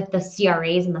sitting with the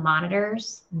CRAs and the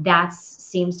monitors, that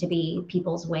seems to be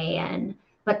people's way in.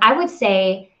 But I would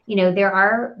say, there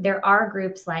are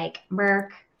groups like Merck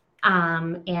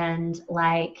and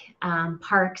like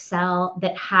Parexel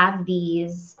that have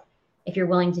these, if you're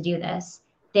willing to do this,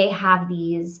 they have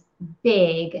these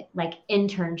big like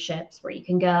internships where you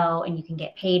can go and you can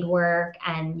get paid work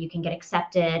and you can get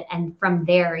accepted. And from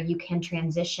there, you can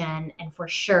transition and for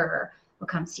sure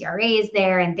become CRAs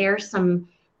there. And there's some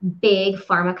big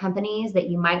pharma companies that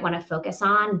you might want to focus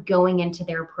on going into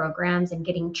their programs and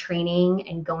getting training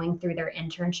and going through their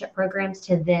internship programs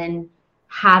to then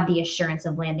have the assurance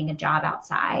of landing a job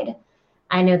outside.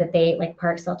 I know that they like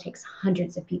Parexel takes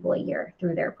hundreds of people a year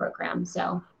through their program.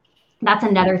 So that's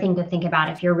another thing to think about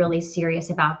if you're really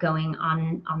serious about going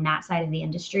on that side of the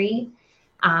industry.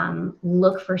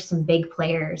 Look for some big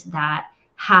players that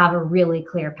have a really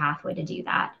clear pathway to do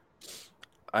that.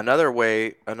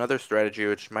 Another strategy,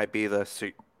 which might be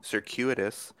the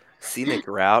circuitous, scenic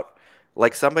route,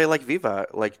 like somebody like Viva,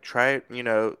 like try,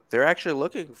 they're actually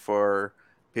looking for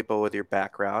people with your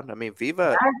background. I mean,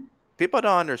 Viva, Yeah. people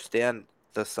don't understand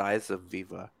the size of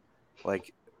Viva.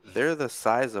 Like, they're the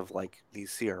size of like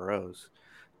these CROs.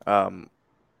 Um,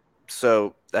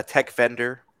 so a tech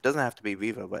vendor doesn't have to be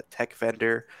Viva, but tech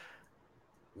vendor.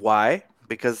 Why?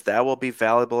 Because that will be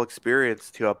valuable experience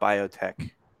to a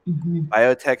biotech. Mm-hmm.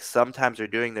 Biotechs sometimes are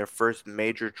doing their first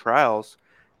major trials.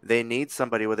 They need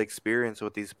somebody with experience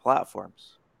with these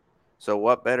platforms. So,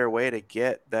 what better way to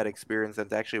get that experience than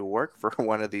to actually work for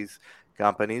one of these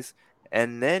companies?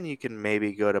 And then you can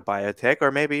maybe go to biotech,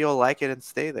 or maybe you'll like it and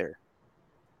stay there.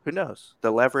 Who knows?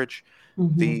 The leverage,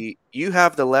 Mm-hmm. the you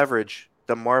have the leverage,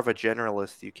 the more of a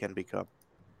generalist you can become.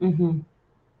 Mm-hmm.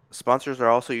 Sponsors are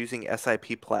also using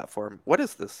SIP platform. What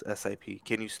is this SIP?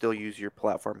 Can you still use your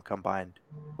platform combined?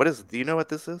 What is it? Do you know what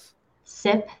this is?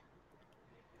 SIP,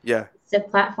 Yeah.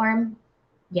 SIP platform.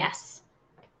 Yes.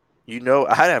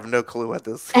 I have no clue what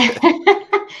this is.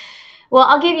 Well,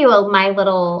 I'll give you my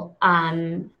little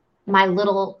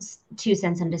 2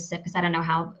 cents into SIP because I don't know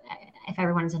how if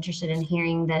everyone is interested in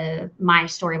hearing the my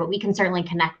story, but we can certainly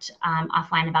connect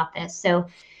offline about this. So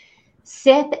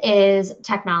SIP is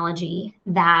technology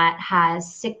that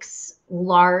has 6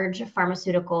 large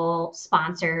pharmaceutical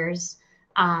sponsors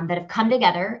that have come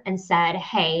together and said,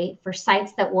 hey, for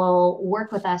sites that will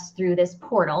work with us through this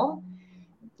portal,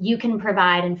 you can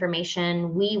provide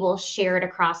information. We will share it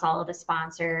across all of the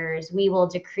sponsors. We will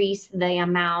decrease the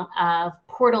amount of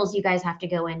portals you guys have to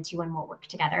go into and we'll work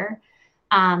together.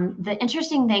 The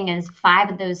interesting thing is 5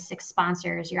 of those 6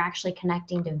 sponsors, you're actually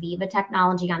connecting to Viva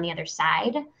technology on the other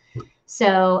side.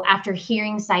 So after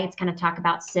hearing sites kind of talk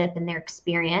about SIP and their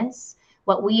experience,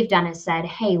 what we've done is said,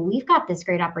 hey, we've got this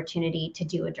great opportunity to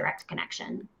do a direct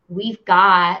connection. We've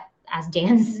got, as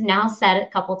Dan's now said a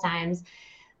couple times,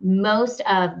 most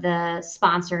of the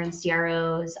sponsor and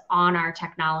CROs on our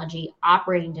technology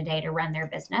operating today to run their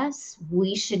business.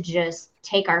 We should just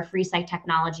take our free site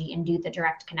technology and do the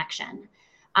direct connection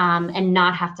and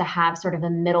not have to have sort of a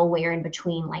middleware in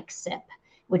between like SIP,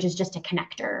 which is just a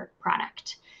connector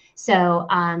product. So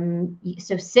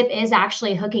SIP is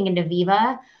actually hooking into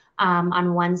Viva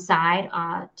on one side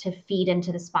to feed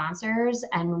into the sponsors.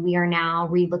 And we are now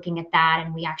relooking at that.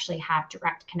 And we actually have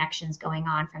direct connections going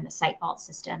on from the Site Vault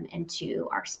system into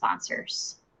our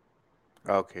sponsors.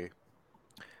 Okay.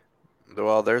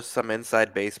 Well, there's some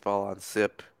inside baseball on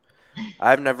SIP.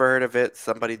 I've never heard of it.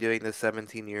 Somebody doing this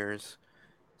 17 years.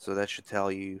 So that should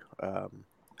tell you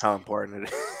how important it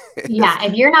is. Yeah,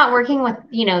 if you're not working with,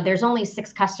 there's only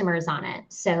 6 customers on it.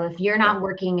 So if you're Yeah. not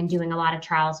working and doing a lot of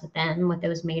trials with them, with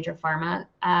those major pharma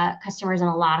customers, and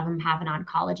a lot of them have an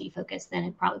oncology focus, then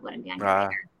it probably wouldn't be on your Ah,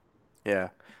 radar. yeah.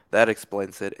 That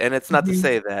explains it. And it's not to Mhm.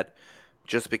 say that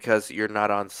just because you're not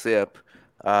on SIP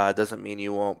doesn't mean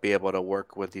you won't be able to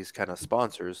work with these kind of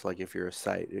sponsors. Like if you're a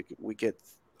site, we get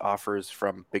offers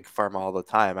from Big Pharma all the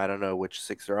time. I don't know which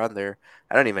 6 are on there.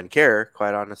 I don't even care,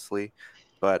 quite honestly.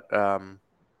 But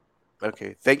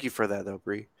okay, thank you for that though,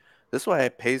 Bree. This is why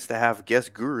it pays to have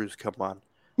guest gurus come on.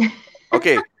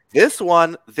 Okay, this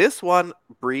one,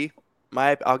 Bree.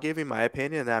 I'll give you my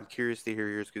opinion, and I'm curious to hear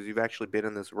yours because you've actually been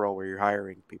in this role where you're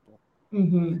hiring people.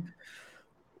 Mhm.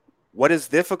 What is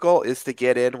difficult is to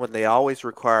get in when they always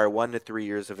require 1 to 3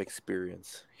 years of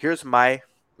experience. Here's my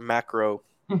macro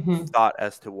Mhm. thought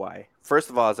as to why. First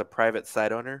of all, as a private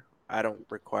site owner, I don't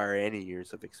require any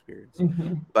years of experience,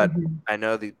 Mhm. but Mhm. I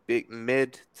know the big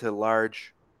mid to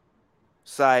large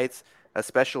sites,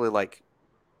 especially like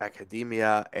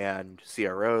academia and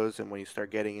CROs, and when you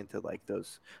start getting into like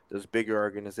those bigger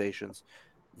organizations,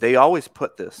 they always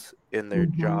put this in their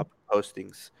Mhm. job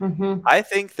postings. Mhm. I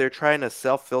think they're trying to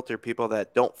self-filter people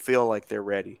that don't feel like they're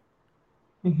ready.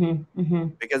 Mm-hmm. Mm-hmm.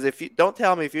 Because if you don't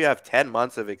tell me if you have 10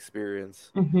 months of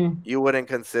experience, Mm-hmm. you wouldn't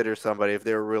consider somebody if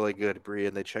they were really good, Bree,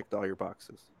 and they checked all your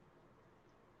boxes.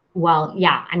 Well,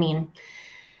 yeah, I mean,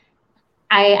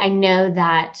 I know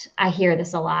that I hear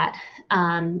this a lot.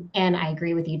 And I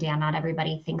agree with you, Dan. Not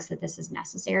everybody thinks that this is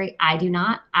necessary. I do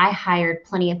not. I hired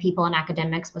plenty of people in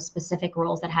academics with specific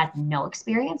roles that had no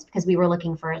experience because we were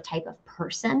looking for a type of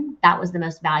person that was the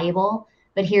most valuable.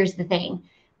 But here's the thing,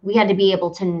 we had to be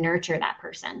able to nurture that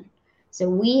person. So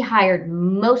we hired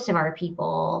most of our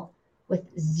people with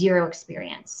zero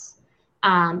experience.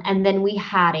 And then we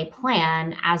had a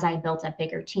plan as I built up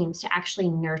bigger teams to actually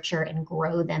nurture and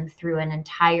grow them through an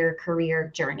entire career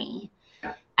journey.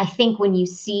 I think when you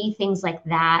see things like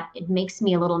that, it makes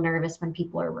me a little nervous when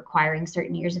people are requiring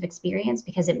certain years of experience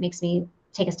because it makes me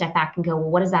take a step back and go, well,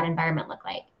 what does that environment look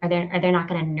like? Are they not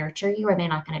going to nurture you? Are they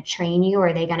not going to train you? Or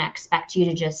are they going to expect you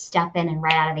to just step in and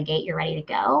right out of the gate, you're ready to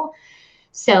go?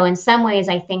 So in some ways,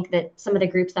 I think that some of the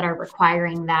groups that are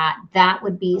requiring that, that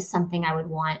would be something I would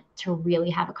want to really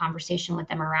have a conversation with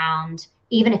them around,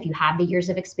 even if you have the years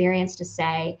of experience, to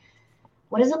say,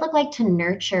 what does it look like to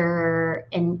nurture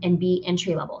and be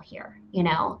entry level here? You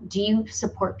know, do you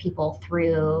support people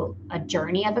through a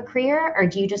journey of a career, or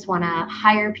do you just want to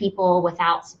hire people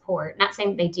without support? Not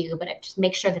saying they do, but just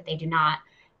make sure that they do not,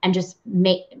 and just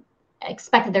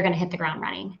expect that they're going to hit the ground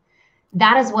running.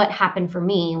 That is what happened for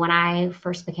me when I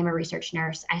first became a research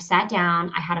nurse. I sat down,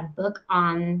 I had a book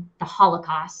on the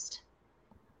Holocaust.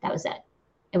 That was it.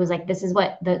 It was like, this is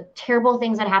what the terrible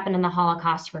things that happened in the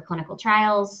Holocaust for clinical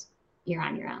trials. You're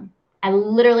on your own. I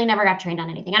literally never got trained on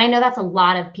anything. And I know that's a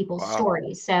lot of people's Wow.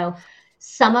 stories. So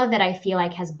some of it I feel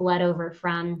like has bled over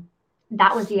from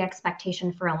that was the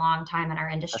expectation for a long time in our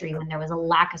industry when there was a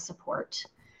lack of support.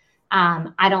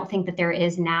 I don't think that there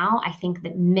is now. I think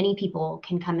that many people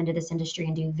can come into this industry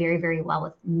and do very, very well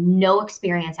with no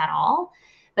experience at all,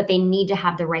 but they need to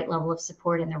have the right level of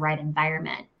support and the right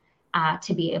environment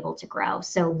to be able to grow.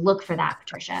 So look for that,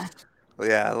 Patricia.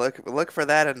 Yeah, look for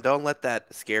that and don't let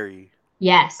that scare you. Right?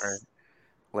 Yes.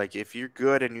 Like if you're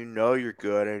good and you're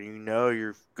good and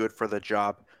you're good for the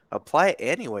job, apply it Keep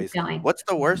anyways. going. What's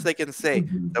the worst they can say?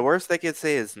 Mm-hmm. The worst they can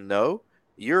say is no.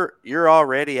 You're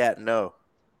already at no,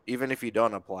 even if you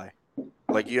don't apply.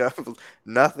 Like you have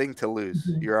nothing to lose.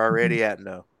 Mm-hmm. You're Mm-hmm. already at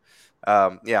no.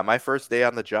 Yeah, my first day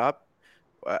on the job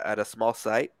at a small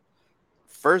site,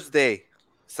 first day,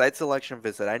 site selection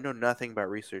visit. I know nothing about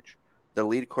research. The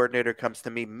lead coordinator comes to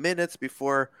me minutes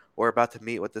before we're about to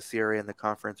meet with the CRA in the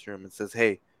conference room and says,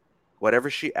 "Hey, whatever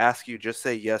she asks you, just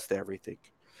say yes to everything."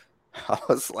 I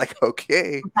was like,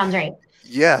 "Okay, Sounds right.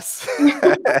 yes."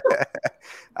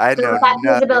 I So know that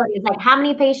nothing. visibility is like, how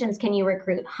many patients can you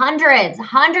recruit? Hundreds,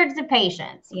 hundreds of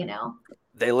patients, you know.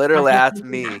 They That's literally what asked you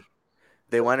do that. me.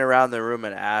 They went around the room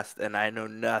and asked, and I know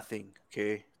nothing.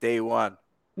 Okay, day one.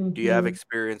 Do you have Mm-hmm.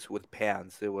 experience with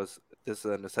PANS? This is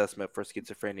an assessment for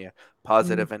schizophrenia, Mm-hmm.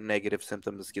 positive and negative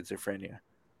symptoms of schizophrenia.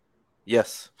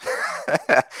 Yes.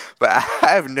 But I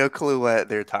have no clue what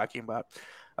they're talking about.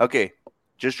 Okay.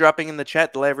 Just dropping in the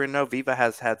chat to let everyone know Viva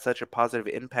has had such a positive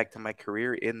impact on my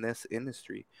career in this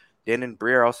industry. Dan and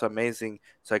Brie are also amazing,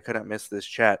 so I couldn't miss this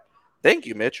chat. Thank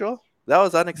you, Mitchell. That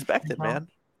was unexpected, man.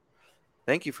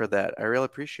 Thank you for that. I really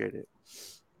appreciate it.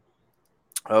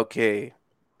 Okay.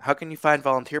 How can you find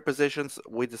volunteer positions?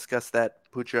 We discussed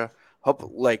that, Pucha.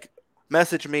 Hope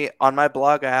message me on my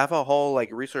blog. I have a whole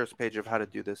resource page of how to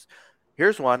do this.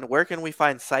 Here's one. Where can we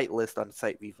find site list on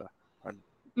Site Viva? On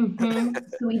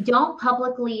So we don't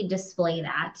publicly display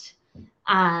that.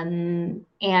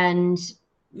 And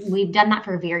we've done that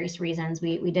for various reasons.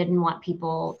 We didn't want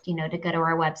people, you know, to go to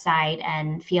our website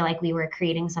and feel like we were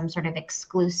creating some sort of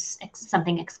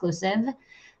something exclusive.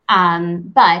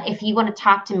 But if you want to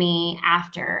talk to me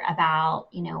after about,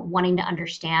 you know, wanting to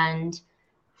understand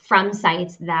from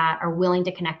sites that are willing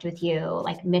to connect with you,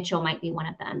 like Mitchell might be one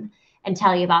of them, and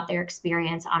tell you about their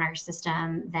experience on our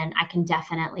system, then I can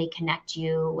definitely connect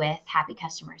you with happy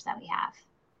customers that we have.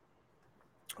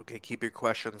 Okay, keep your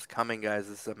questions coming, guys.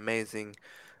 This is amazing.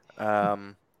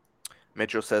 Um,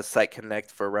 Mitchell says Site Connect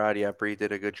for Rowdy. Bree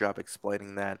did a good job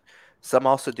explaining that. Some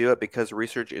also do it because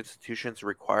research institutions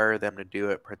require them to do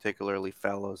it, particularly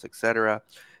fellows, etc.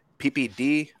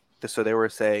 PPD, so they were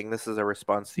saying this is a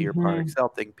response to your product Mm-hmm. Excel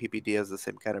thing. PPD has the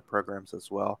same kind of programs as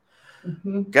well.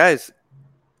 Mm-hmm. Guys,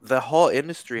 the whole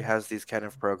industry has these kind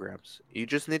of programs. You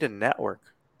just need a network.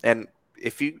 And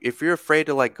if you're afraid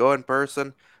to go in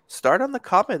person, start on the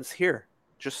comments here.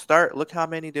 Just start. Look how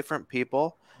many different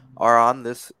people are on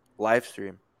this live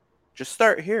stream. Just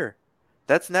start here.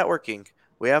 That's networking.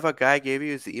 We have a guy gave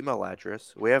you his email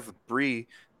address. We have Bree,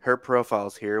 her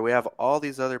profiles here. We have all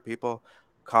these other people.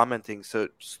 commenting. So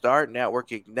start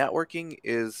networking. Networking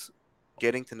is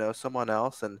getting to know someone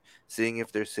else and seeing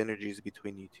if there's synergies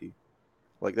between you two.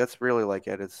 Like that's really like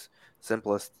at its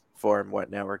simplest form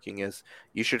what networking is.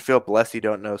 You should feel blessed you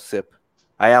don't know SIP.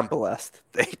 I am blessed.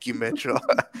 Thank you, Mitchell.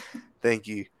 Thank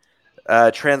you.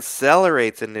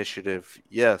 Transcelerates initiative.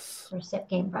 Yes. Where SIP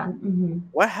came from. Hmm.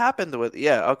 What happened with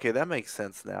yeah, okay, that makes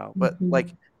sense now. But like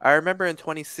Hmm. I remember in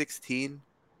 2016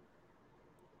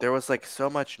 there was like so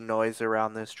much noise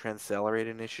around this Transcelerate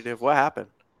initiative. What happened?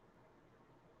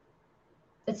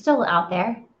 It's still out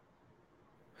there.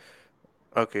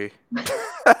 Okay.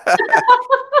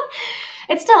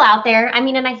 It's still out there. I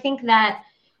mean, and I think that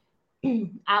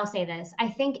I'll say this. I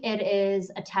think it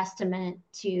is a testament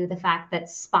to the fact that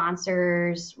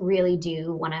sponsors really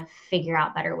do want to figure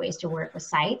out better ways to work with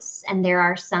sites. And there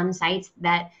are some sites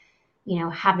that,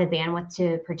 have the bandwidth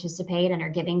to participate and are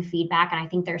giving feedback. And I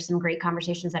think there's some great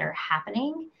conversations that are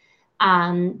happening.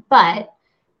 But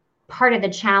part of the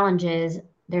challenge is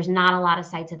there's not a lot of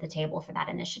sites at the table for that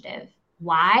initiative.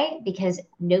 Why? Because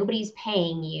nobody's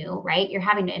paying you, right? You're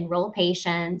having to enroll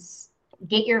patients,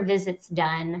 get your visits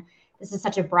done. This is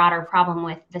such a broader problem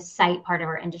with the site part of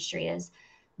our industry is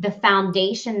the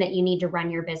foundation that you need to run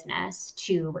your business,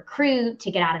 to recruit,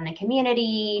 to get out in the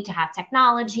community, to have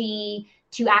technology,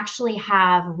 to actually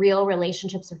have real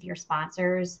relationships with your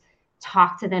sponsors,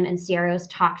 talk to them, and CROs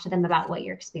talk to them about what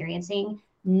you're experiencing.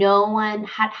 No one,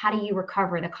 how do you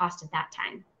recover the cost of that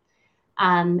time?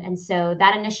 And so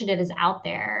that initiative is out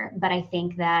there, but I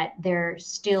think that they're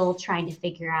still trying to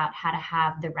figure out how to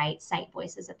have the right site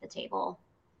voices at the table.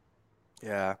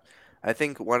 Yeah. I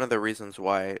think one of the reasons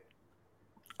why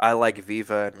I like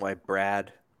Viva and why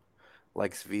Brad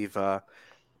likes Viva,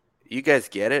 you guys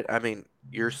get it? I mean,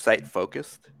 you're site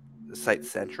focused, site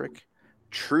centric,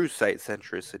 true site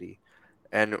centricity.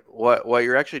 And what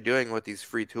you're actually doing with these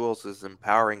free tools is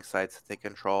empowering sites to take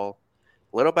control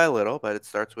little by little, but it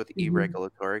starts with Mm-hmm.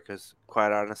 e-regulatory because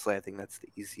quite honestly, I think that's the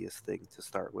easiest thing to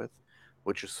start with,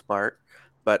 which is smart.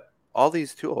 But all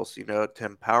these tools, to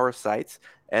empower sites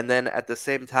and then at the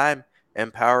same time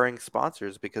empowering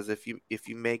sponsors because if you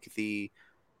make the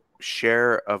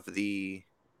share of the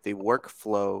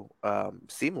workflow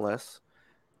seamless,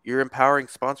 you're empowering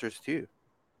sponsors too.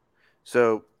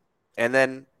 So, and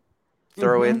then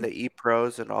throw in Mm-hmm. the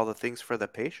e-pros and all the things for the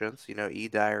patients,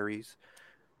 e-diaries.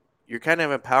 You're kind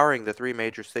of empowering the three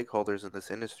major stakeholders in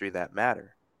this industry that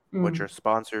matter, which are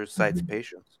sponsors, sites, Mm-hmm.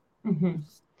 patients. Mm-hmm.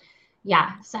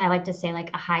 Yeah. So I like to say like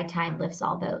a high tide lifts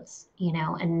all boats,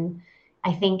 and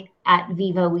I think at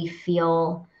Vivo we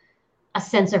feel a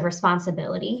sense of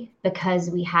responsibility because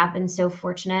we have been so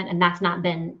fortunate, and that's not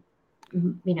been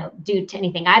due to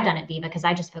anything I've done at Viva because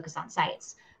I just focus on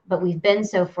sites, but we've been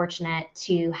so fortunate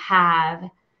to have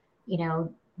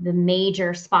the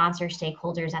major sponsor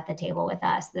stakeholders at the table with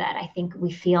us that I think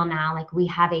we feel now like we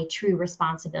have a true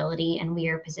responsibility and we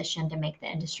are positioned to make the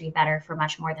industry better for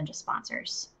much more than just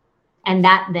sponsors, and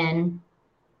that then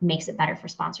makes it better for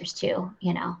sponsors too.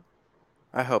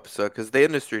 I hope so, because the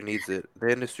industry needs it.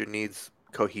 The industry needs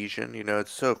cohesion.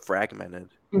 It's so fragmented,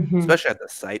 Mm-hmm. especially at the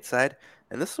site side.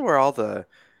 And this is where all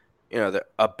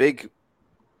a big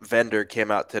vendor came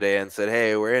out today and said,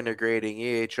 "Hey, we're integrating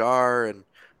EHR and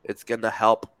it's going to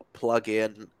help plug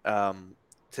in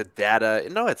to data."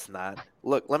 No, it's not.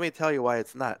 Look, let me tell you why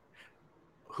it's not.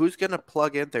 Who's going to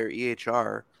plug in their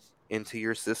EHR into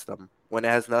your system when it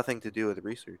has nothing to do with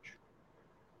research?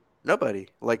 Nobody.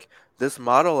 Like this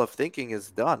model of thinking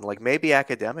is done. Like maybe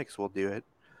academics will do it,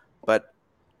 but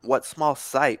what small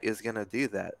site is going to do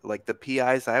that? Like the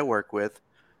PIs I work with,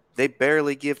 they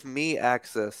barely give me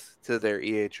access to their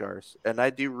EHRs, and I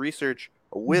do research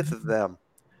with Mm-hmm. them.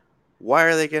 Why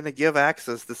are they going to give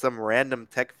access to some random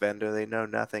tech vendor they know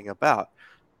nothing about?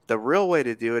 The real way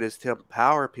to do it is to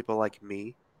empower people like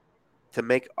me to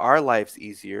make our lives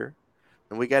easier.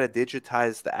 And we got to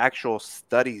digitize the actual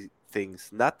study things,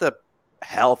 not the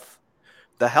health.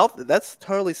 The health, that's a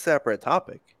totally separate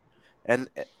topic. And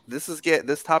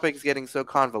this topic is getting so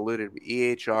convoluted with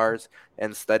EHRs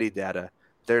and study data.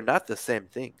 They're not the same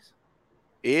things.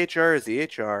 EHR is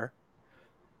EHR.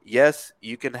 Yes,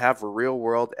 you can have real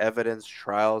world evidence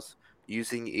trials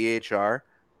using EHR,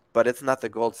 but it's not the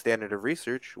gold standard of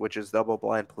research, which is double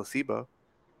blind placebo.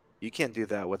 You can't do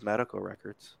that with medical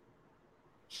records.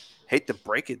 Hate to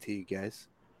break it to you guys.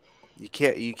 You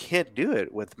can't do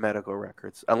it with medical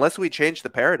records unless we change the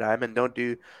paradigm and don't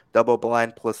do double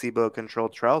blind placebo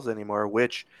controlled trials anymore,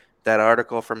 which that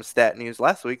article from Stat News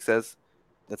last week says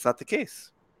that's not the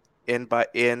case. In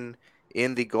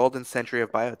the golden century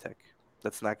of biotech,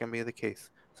 that's not going to be the case.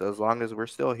 So as long as we're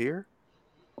still here,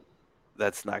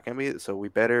 that's not going to be, so we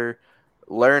better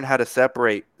learn how to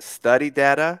separate study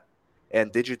data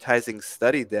and digitizing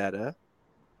study data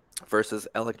versus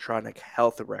electronic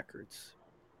health records.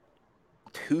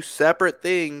 Two separate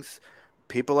things.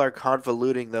 People are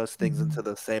convoluting those things into Mhm.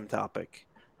 the same topic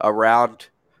around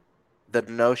the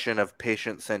notion of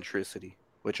patient centricity,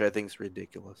 which I think is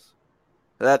ridiculous.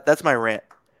 That's my rant.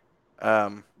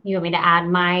 Um, You want me to add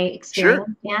my sure.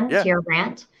 experience, Dan, Yeah. to your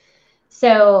rant?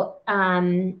 So,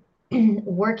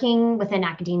 working within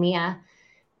academia,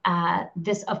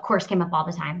 this of course came up all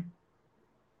the time.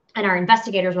 And our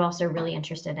investigators were also really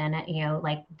interested in it. You know,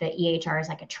 like the EHR is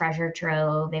like a treasure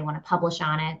trove. They want to publish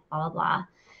on it, blah, blah, blah.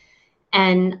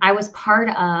 And I was part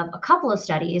of a couple of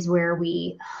studies where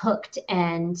we hooked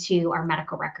into our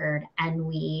medical record and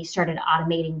we started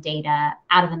automating data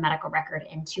out of the medical record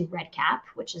into REDCap,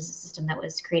 which is a system that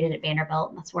was created at Vanderbilt.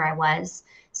 And that's where I was.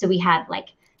 So we had like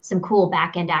some cool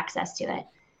back end access to it.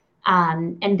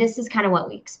 And this is kind of what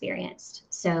we experienced.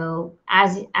 So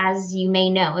as you may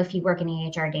know, if you work in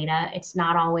EHR data, it's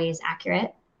not always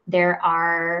accurate. There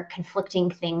are conflicting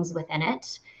things within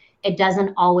it. It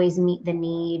doesn't always meet the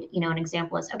need. You know, an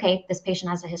example is, okay, this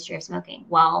patient has a history of smoking.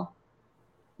 Well,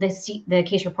 the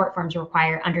case report forms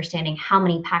require understanding how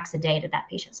many packs a day did that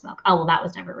patient smoke. Oh, well, that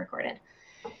was never recorded.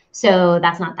 So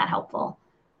that's not that helpful.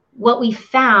 What we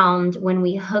found when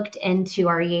we hooked into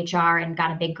our EHR and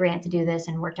got a big grant to do this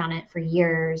and worked on it for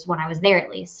years, when I was there at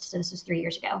least, so this was 3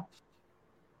 years ago,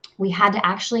 we had to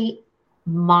actually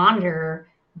monitor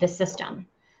the system,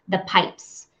 the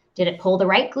pipes. Did it pull the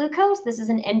right glucose? This is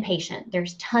an inpatient.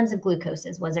 There's tons of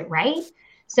glucoses. Was it right?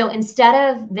 So instead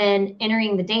of then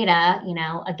entering the data, you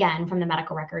know, again, from the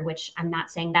medical record, which I'm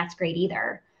not saying that's great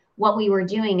either, what we were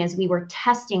doing is we were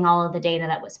testing all of the data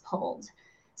that was pulled.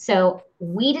 So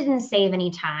we didn't save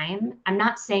any time. I'm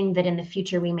not saying that in the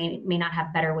future we may not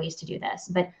have better ways to do this,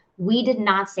 but we did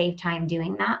not save time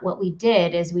doing that. What we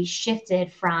did is we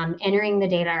shifted from entering the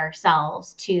data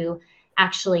ourselves to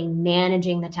actually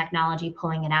managing the technology,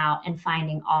 pulling it out, and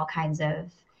finding all kinds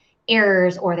of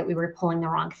errors or that we were pulling the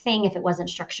wrong thing if it wasn't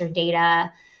structured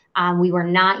data. We were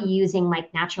not using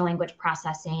like natural language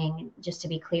processing, just to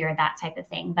be clear, that type of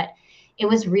thing. But it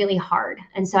was really hard.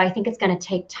 And so I think it's going to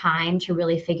take time to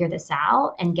really figure this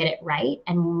out and get it right.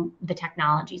 And the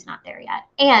technology is not there yet.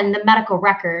 And the medical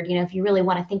record, you know, if you really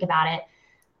want to think about it,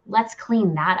 let's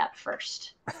clean that up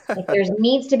first. Like there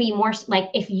needs to be more, like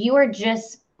if you are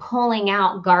just pulling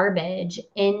out garbage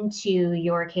into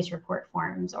your case report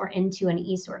forms or into an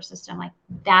eSource system, like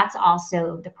that's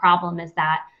also the problem, is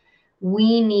that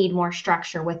we need more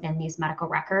structure within these medical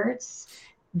records.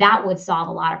 That would solve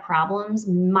a lot of problems,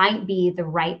 might be the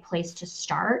right place to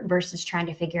start versus trying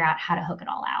to figure out how to hook it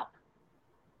all out.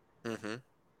 Mm-hmm.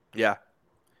 Yeah.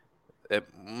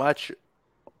 Much,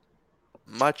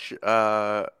 much,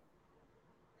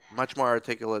 much more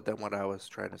articulate than what I was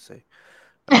trying to say.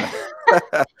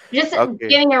 Uh, Just okay.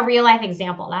 giving a real life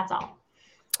example, that's all.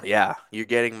 Yeah, you're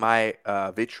getting my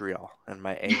vitriol and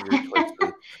my anger towards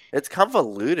it. It's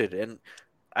convoluted, and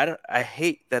I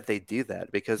hate that they do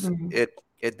that because Mhm.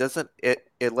 it doesn't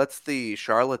it lets the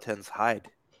charlatans hide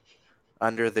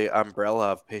under the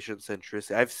umbrella of patient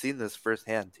centricity. I've seen this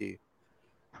firsthand too.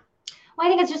 Well, I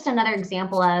think it's just another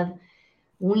example of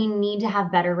we need to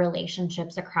have better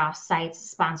relationships across sites,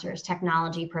 sponsors,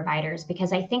 technology providers,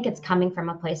 because I think it's coming from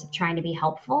a place of trying to be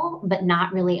helpful, but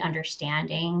not really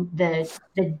understanding the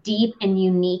deep and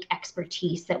unique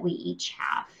expertise that we each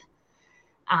have.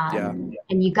 Yeah.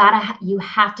 And you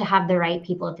have to have the right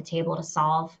people at the table to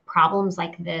solve problems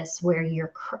like this, where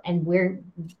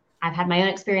I've had my own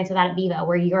experience with that at Viva,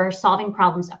 where you're solving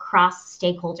problems across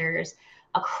stakeholders,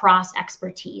 across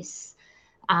expertise.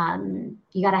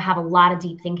 You got to have a lot of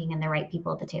deep thinking and the right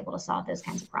people at the table to solve those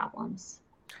kinds of problems.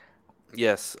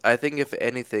 Yes, I think if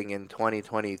anything in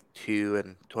 2022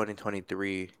 and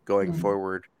 2023 going Mm.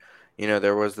 forward,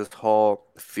 there was this whole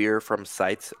fear from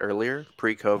sites earlier,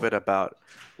 pre-COVID, about,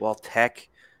 well, tech,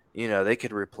 they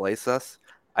could replace us.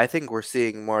 I think we're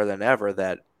seeing more than ever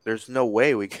that there's no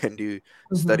way we can do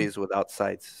Mm-hmm. studies without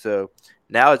sites. So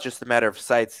now it's just a matter of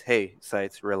sites. Hey,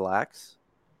 sites, relax.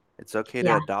 It's okay to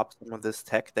Yeah. adopt some of this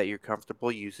tech that you're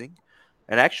comfortable using.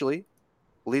 And actually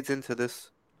leads into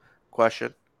this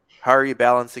question. How are you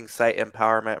balancing site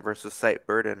empowerment versus site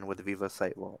burden with Viva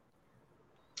Site Vault?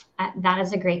 That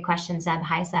is a great question, Seb.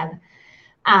 Hi, Seb.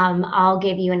 I'll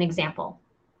give you an example.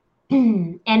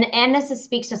 And this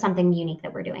speaks to something unique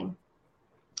that we're doing.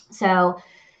 So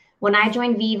when I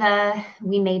joined Viva,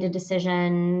 we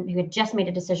had just made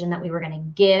a decision that we were going to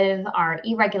give our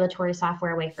e-regulatory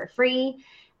software away for free.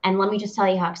 And let me just tell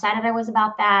you how excited I was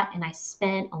about that. And I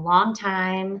spent a long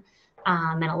time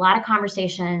and a lot of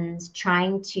conversations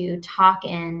trying to talk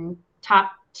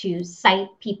to site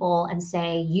people and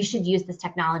say, you should use this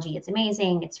technology. It's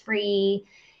amazing. It's free.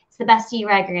 It's the best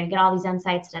e-reg. You're going to get all these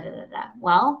insights. Da, da, da, da.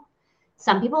 Well,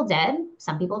 some people did,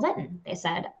 some people didn't. They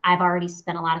said, I've already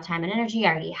spent a lot of time and energy. I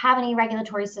already have any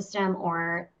regulatory system,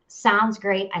 or sounds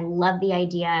great. I love the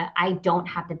idea. I don't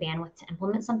have the bandwidth to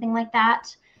implement something like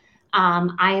that.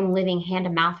 I am living hand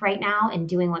to mouth right now and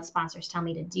doing what sponsors tell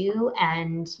me to do.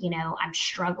 And, I'm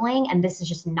struggling. And this is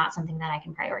just not something that I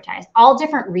can prioritize. All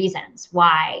different reasons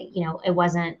why, it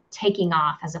wasn't taking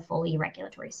off as a fully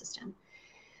regulatory system.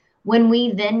 When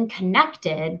we then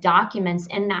connected documents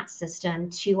in that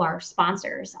system to our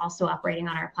sponsors also operating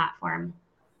on our platform,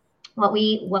 what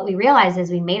we realized is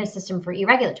we made a system for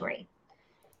e-regulatory.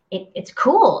 It's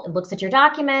cool. It looks at your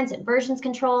documents, it versions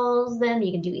controls them.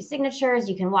 You can do e-signatures.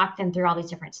 You can walk them through all these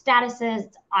different statuses.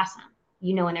 It's awesome.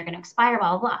 You know when they're going to expire,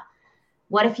 blah, blah, blah.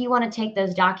 What if you want to take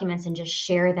those documents and just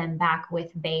share them back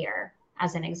with Bayer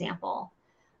as an example?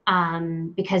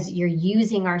 Because you're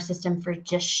using our system for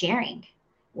just sharing.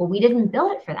 Well, we didn't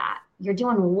build it for that. You're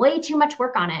doing way too much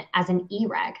work on it as an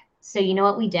e-reg. So you know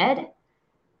what we did?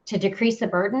 To decrease the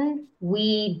burden,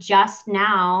 we just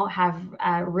now have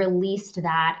released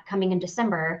that coming in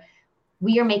December.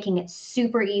 We are making it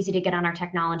super easy to get on our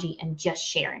technology and just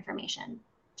share information.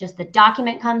 Just the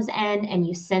document comes in and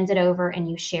you send it over and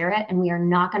you share it. And we are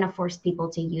not going to force people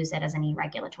to use it as an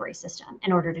e-regulatory system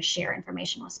in order to share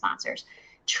information with sponsors.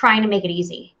 Trying to make it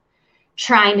easy.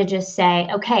 Trying to just say,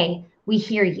 okay, we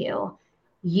hear you.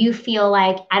 You feel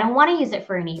like I don't want to use it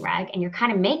for an e-reg and you're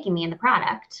kind of making me in the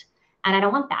product. And I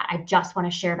don't want that. I just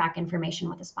want to share back information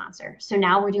with a sponsor. So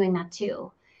now we're doing that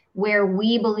too, where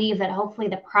we believe that hopefully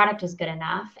the product is good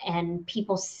enough and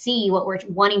people see what we're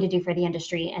wanting to do for the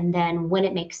industry. And then when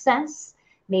it makes sense,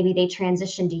 maybe they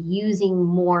transition to using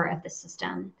more of the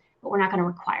system, but we're not going to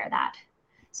require that.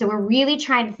 So we're really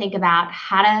trying to think about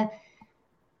how to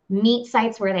meet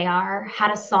sites where they are, how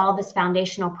to solve this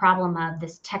foundational problem of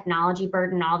this technology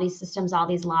burden, all these systems, all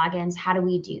these logins. How do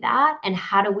we do that? And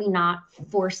how do we not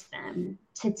force them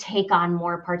to take on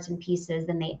more parts and pieces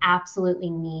than they absolutely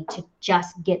need to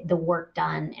just get the work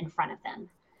done in front of them?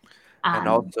 And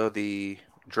also the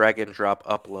drag and drop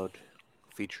upload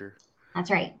feature.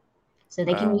 That's right. So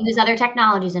they can use other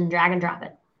technologies and drag and drop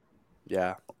it.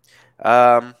 Yeah.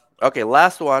 Okay,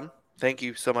 last one. Thank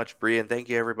you so much, Bree, and thank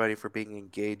you everybody for being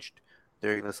engaged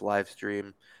during this live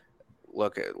stream.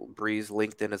 Look, Bree's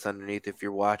LinkedIn is underneath if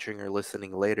you're watching or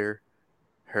listening later.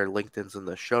 Her LinkedIn's in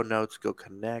the show notes. Go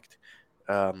connect.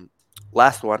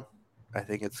 Last one. I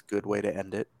think it's a good way to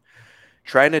end it.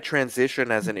 Trying to transition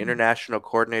as an international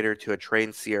coordinator to a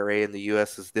trained CRA in the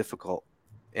US is difficult.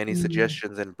 Any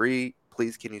suggestions? And Bree,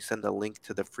 please can you send a link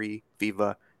to the free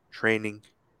Viva training?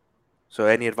 So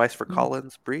any advice for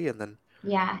Collins, Bree, and then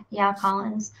Yeah,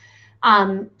 Collins.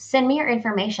 Send me your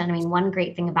information. I mean, one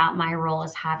great thing about my role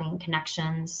is having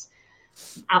connections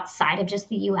outside of just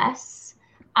the US.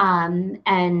 And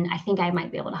I think I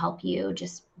might be able to help you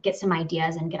just get some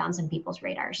ideas and get on some people's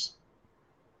radars.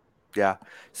 yeah,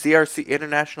 CRC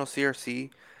international CRC.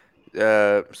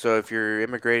 So if you're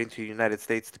immigrating to the United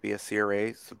States to be a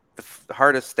CRA, so the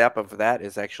hardest step of that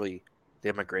is actually the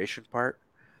immigration part.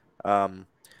 Um,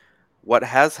 what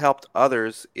has helped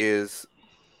others is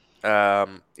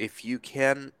if you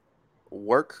can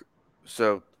work.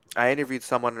 So I interviewed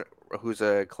someone who's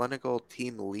a clinical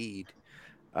team lead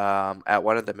at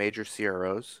one of the major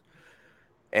CROs,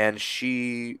 and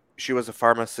she was a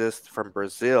pharmacist from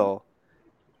Brazil.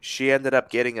 She ended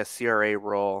up getting a CRA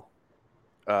role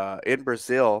in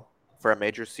Brazil for a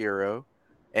major CRO,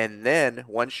 and then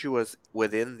once she was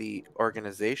within the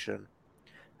organization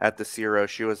at the CRO,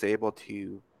 she was able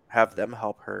to have them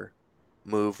help her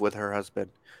move with her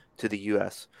husband to the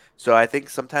US. So I think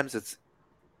sometimes it's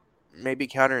maybe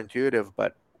counterintuitive,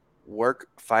 but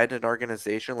find an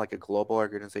organization like a global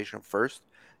organization first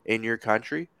in your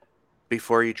country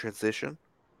before you transition.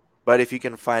 But if you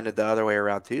can find it the other way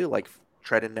around too, like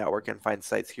try to network and find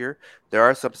sites here, there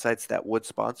are some sites that would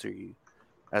sponsor you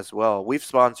as well. We've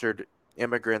sponsored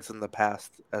immigrants in the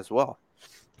past as well.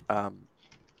 Um,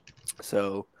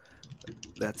 so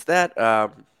that's that.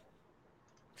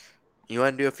 You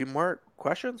want to do a few more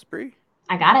questions, Bree?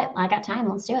 I got it. I got time.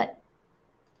 Let's do it.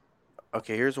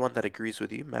 Okay, here's one that agrees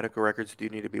with you. Medical records do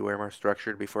need to be way more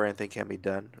structured before anything can be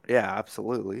done. Yeah,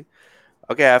 absolutely.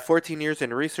 Okay, I have 14 years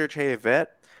in research. Hey,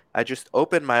 vet, I just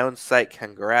opened my own site.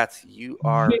 Congrats. You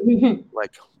are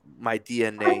like my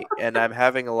DNA, and I'm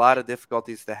having a lot of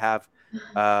difficulties to have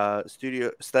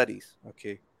studio studies.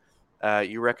 Okay.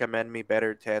 You recommend me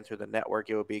better to enter the network.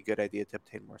 It would be a good idea to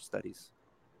obtain more studies.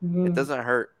 It Mhm. doesn't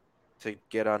hurt to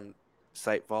get on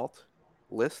Site Vault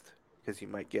list because you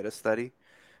might get a study.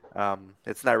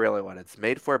 It's not really what it's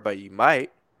made for, but you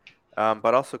might.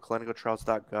 But also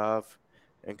clinicaltrials.gov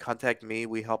and contact me.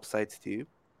 We help sites too.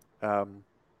 Um,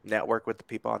 Network with the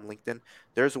people on LinkedIn.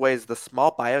 There's ways the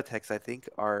small biotechs I think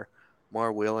are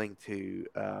more willing to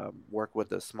work with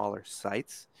the smaller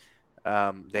sites.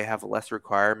 They have less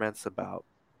requirements about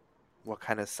what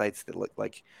kind of sites they look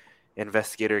like,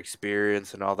 investigator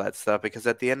experience and all that stuff, because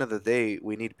at the end of the day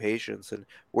we need patients, and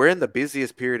we're in the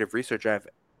busiest period of research I've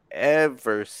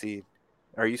ever seen.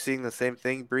 Are you seeing the same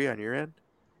thing, Bree, on your end?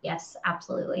 Yes,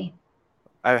 absolutely.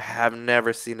 I have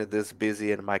never seen it this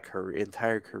busy in my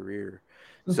entire career.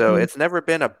 So Hmm. it's never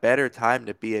been a better time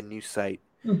to be a new site,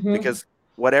 Hmm. because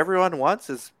what everyone wants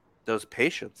is those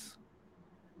patients.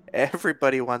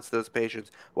 Everybody wants those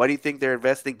patients. Why do you think they're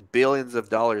investing billions of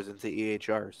dollars into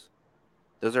EHRs?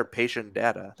 Those are patient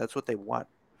data. That's what they want.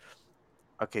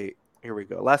 Okay, here we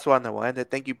go. Last one, then we'll end it.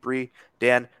 Thank you, Bree.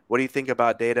 Dan, what do you think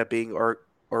about data being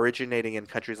originating in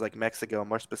countries like Mexico,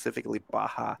 more specifically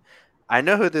Baja? I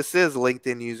know who this is,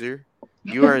 LinkedIn user.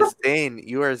 You are Zane.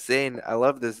 You are Zane. I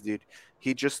love this dude.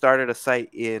 He just started a site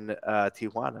in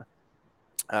Tijuana.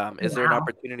 Is there an Wow.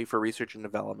 opportunity for research and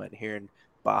development here in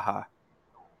Baja?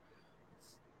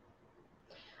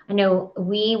 I know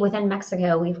within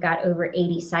Mexico, we've got over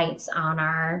 80 sites on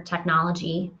our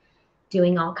technology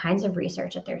doing all kinds of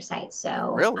research at their sites.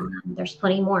 So Really? there's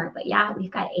plenty more. But yeah,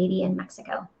 we've got 80 in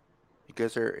Mexico. You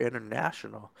guys are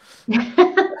international.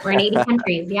 We're in 80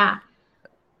 countries. Yeah.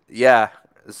 Yeah,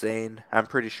 Zane. I'm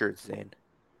pretty sure it's Zane.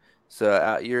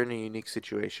 So you're in a unique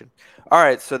situation. All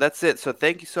right, so that's it. So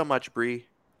thank you so much, Bree.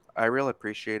 I really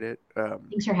appreciate it.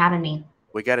 Thanks for having me.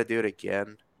 We got to do it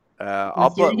again. I'll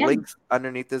Let's do it put again. links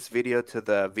underneath this video to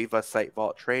the Viva Site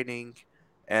Vault training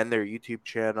and their YouTube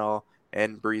channel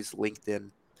and Bree's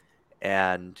LinkedIn.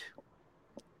 And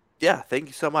yeah, thank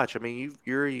you so much. I mean,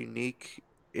 you're a unique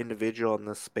individual in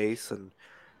this space, and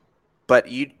but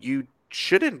you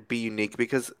shouldn't be unique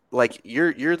because like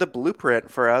you're the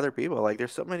blueprint for other people. Like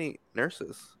there's so many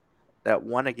nurses that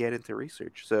want to get into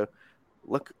research. So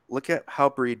look at how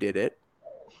Bree did it.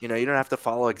 You know, you don't have to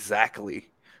follow exactly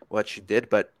what she did,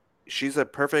 but she's a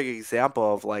perfect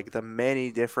example of like the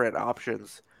many different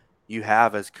options you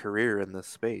have as career in this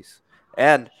space.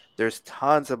 And there's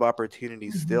tons of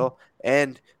opportunities Mhm. still.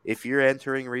 And if you're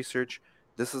entering research,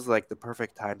 this is like the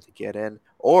perfect time to get in.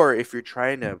 Or if you're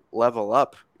trying to level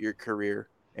up your career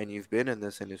and you've been in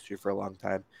this industry for a long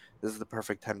time, this is the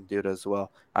perfect time to do it as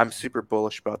well. I'm super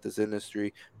bullish about this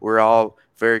industry. We're all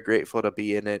very grateful to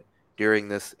be in it during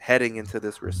this heading into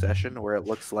this recession where it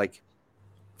looks like,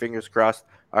 fingers crossed,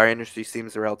 our industry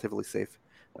seems relatively safe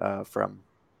from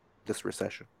this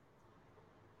recession.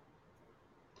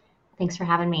 Thanks for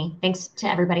having me. Thanks to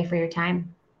everybody for your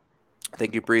time.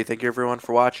 Thank you, Bree. Thank you, everyone,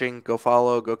 for watching. Go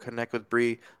follow, go connect with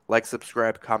Bree, like,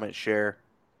 subscribe, comment, share.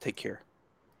 Take care.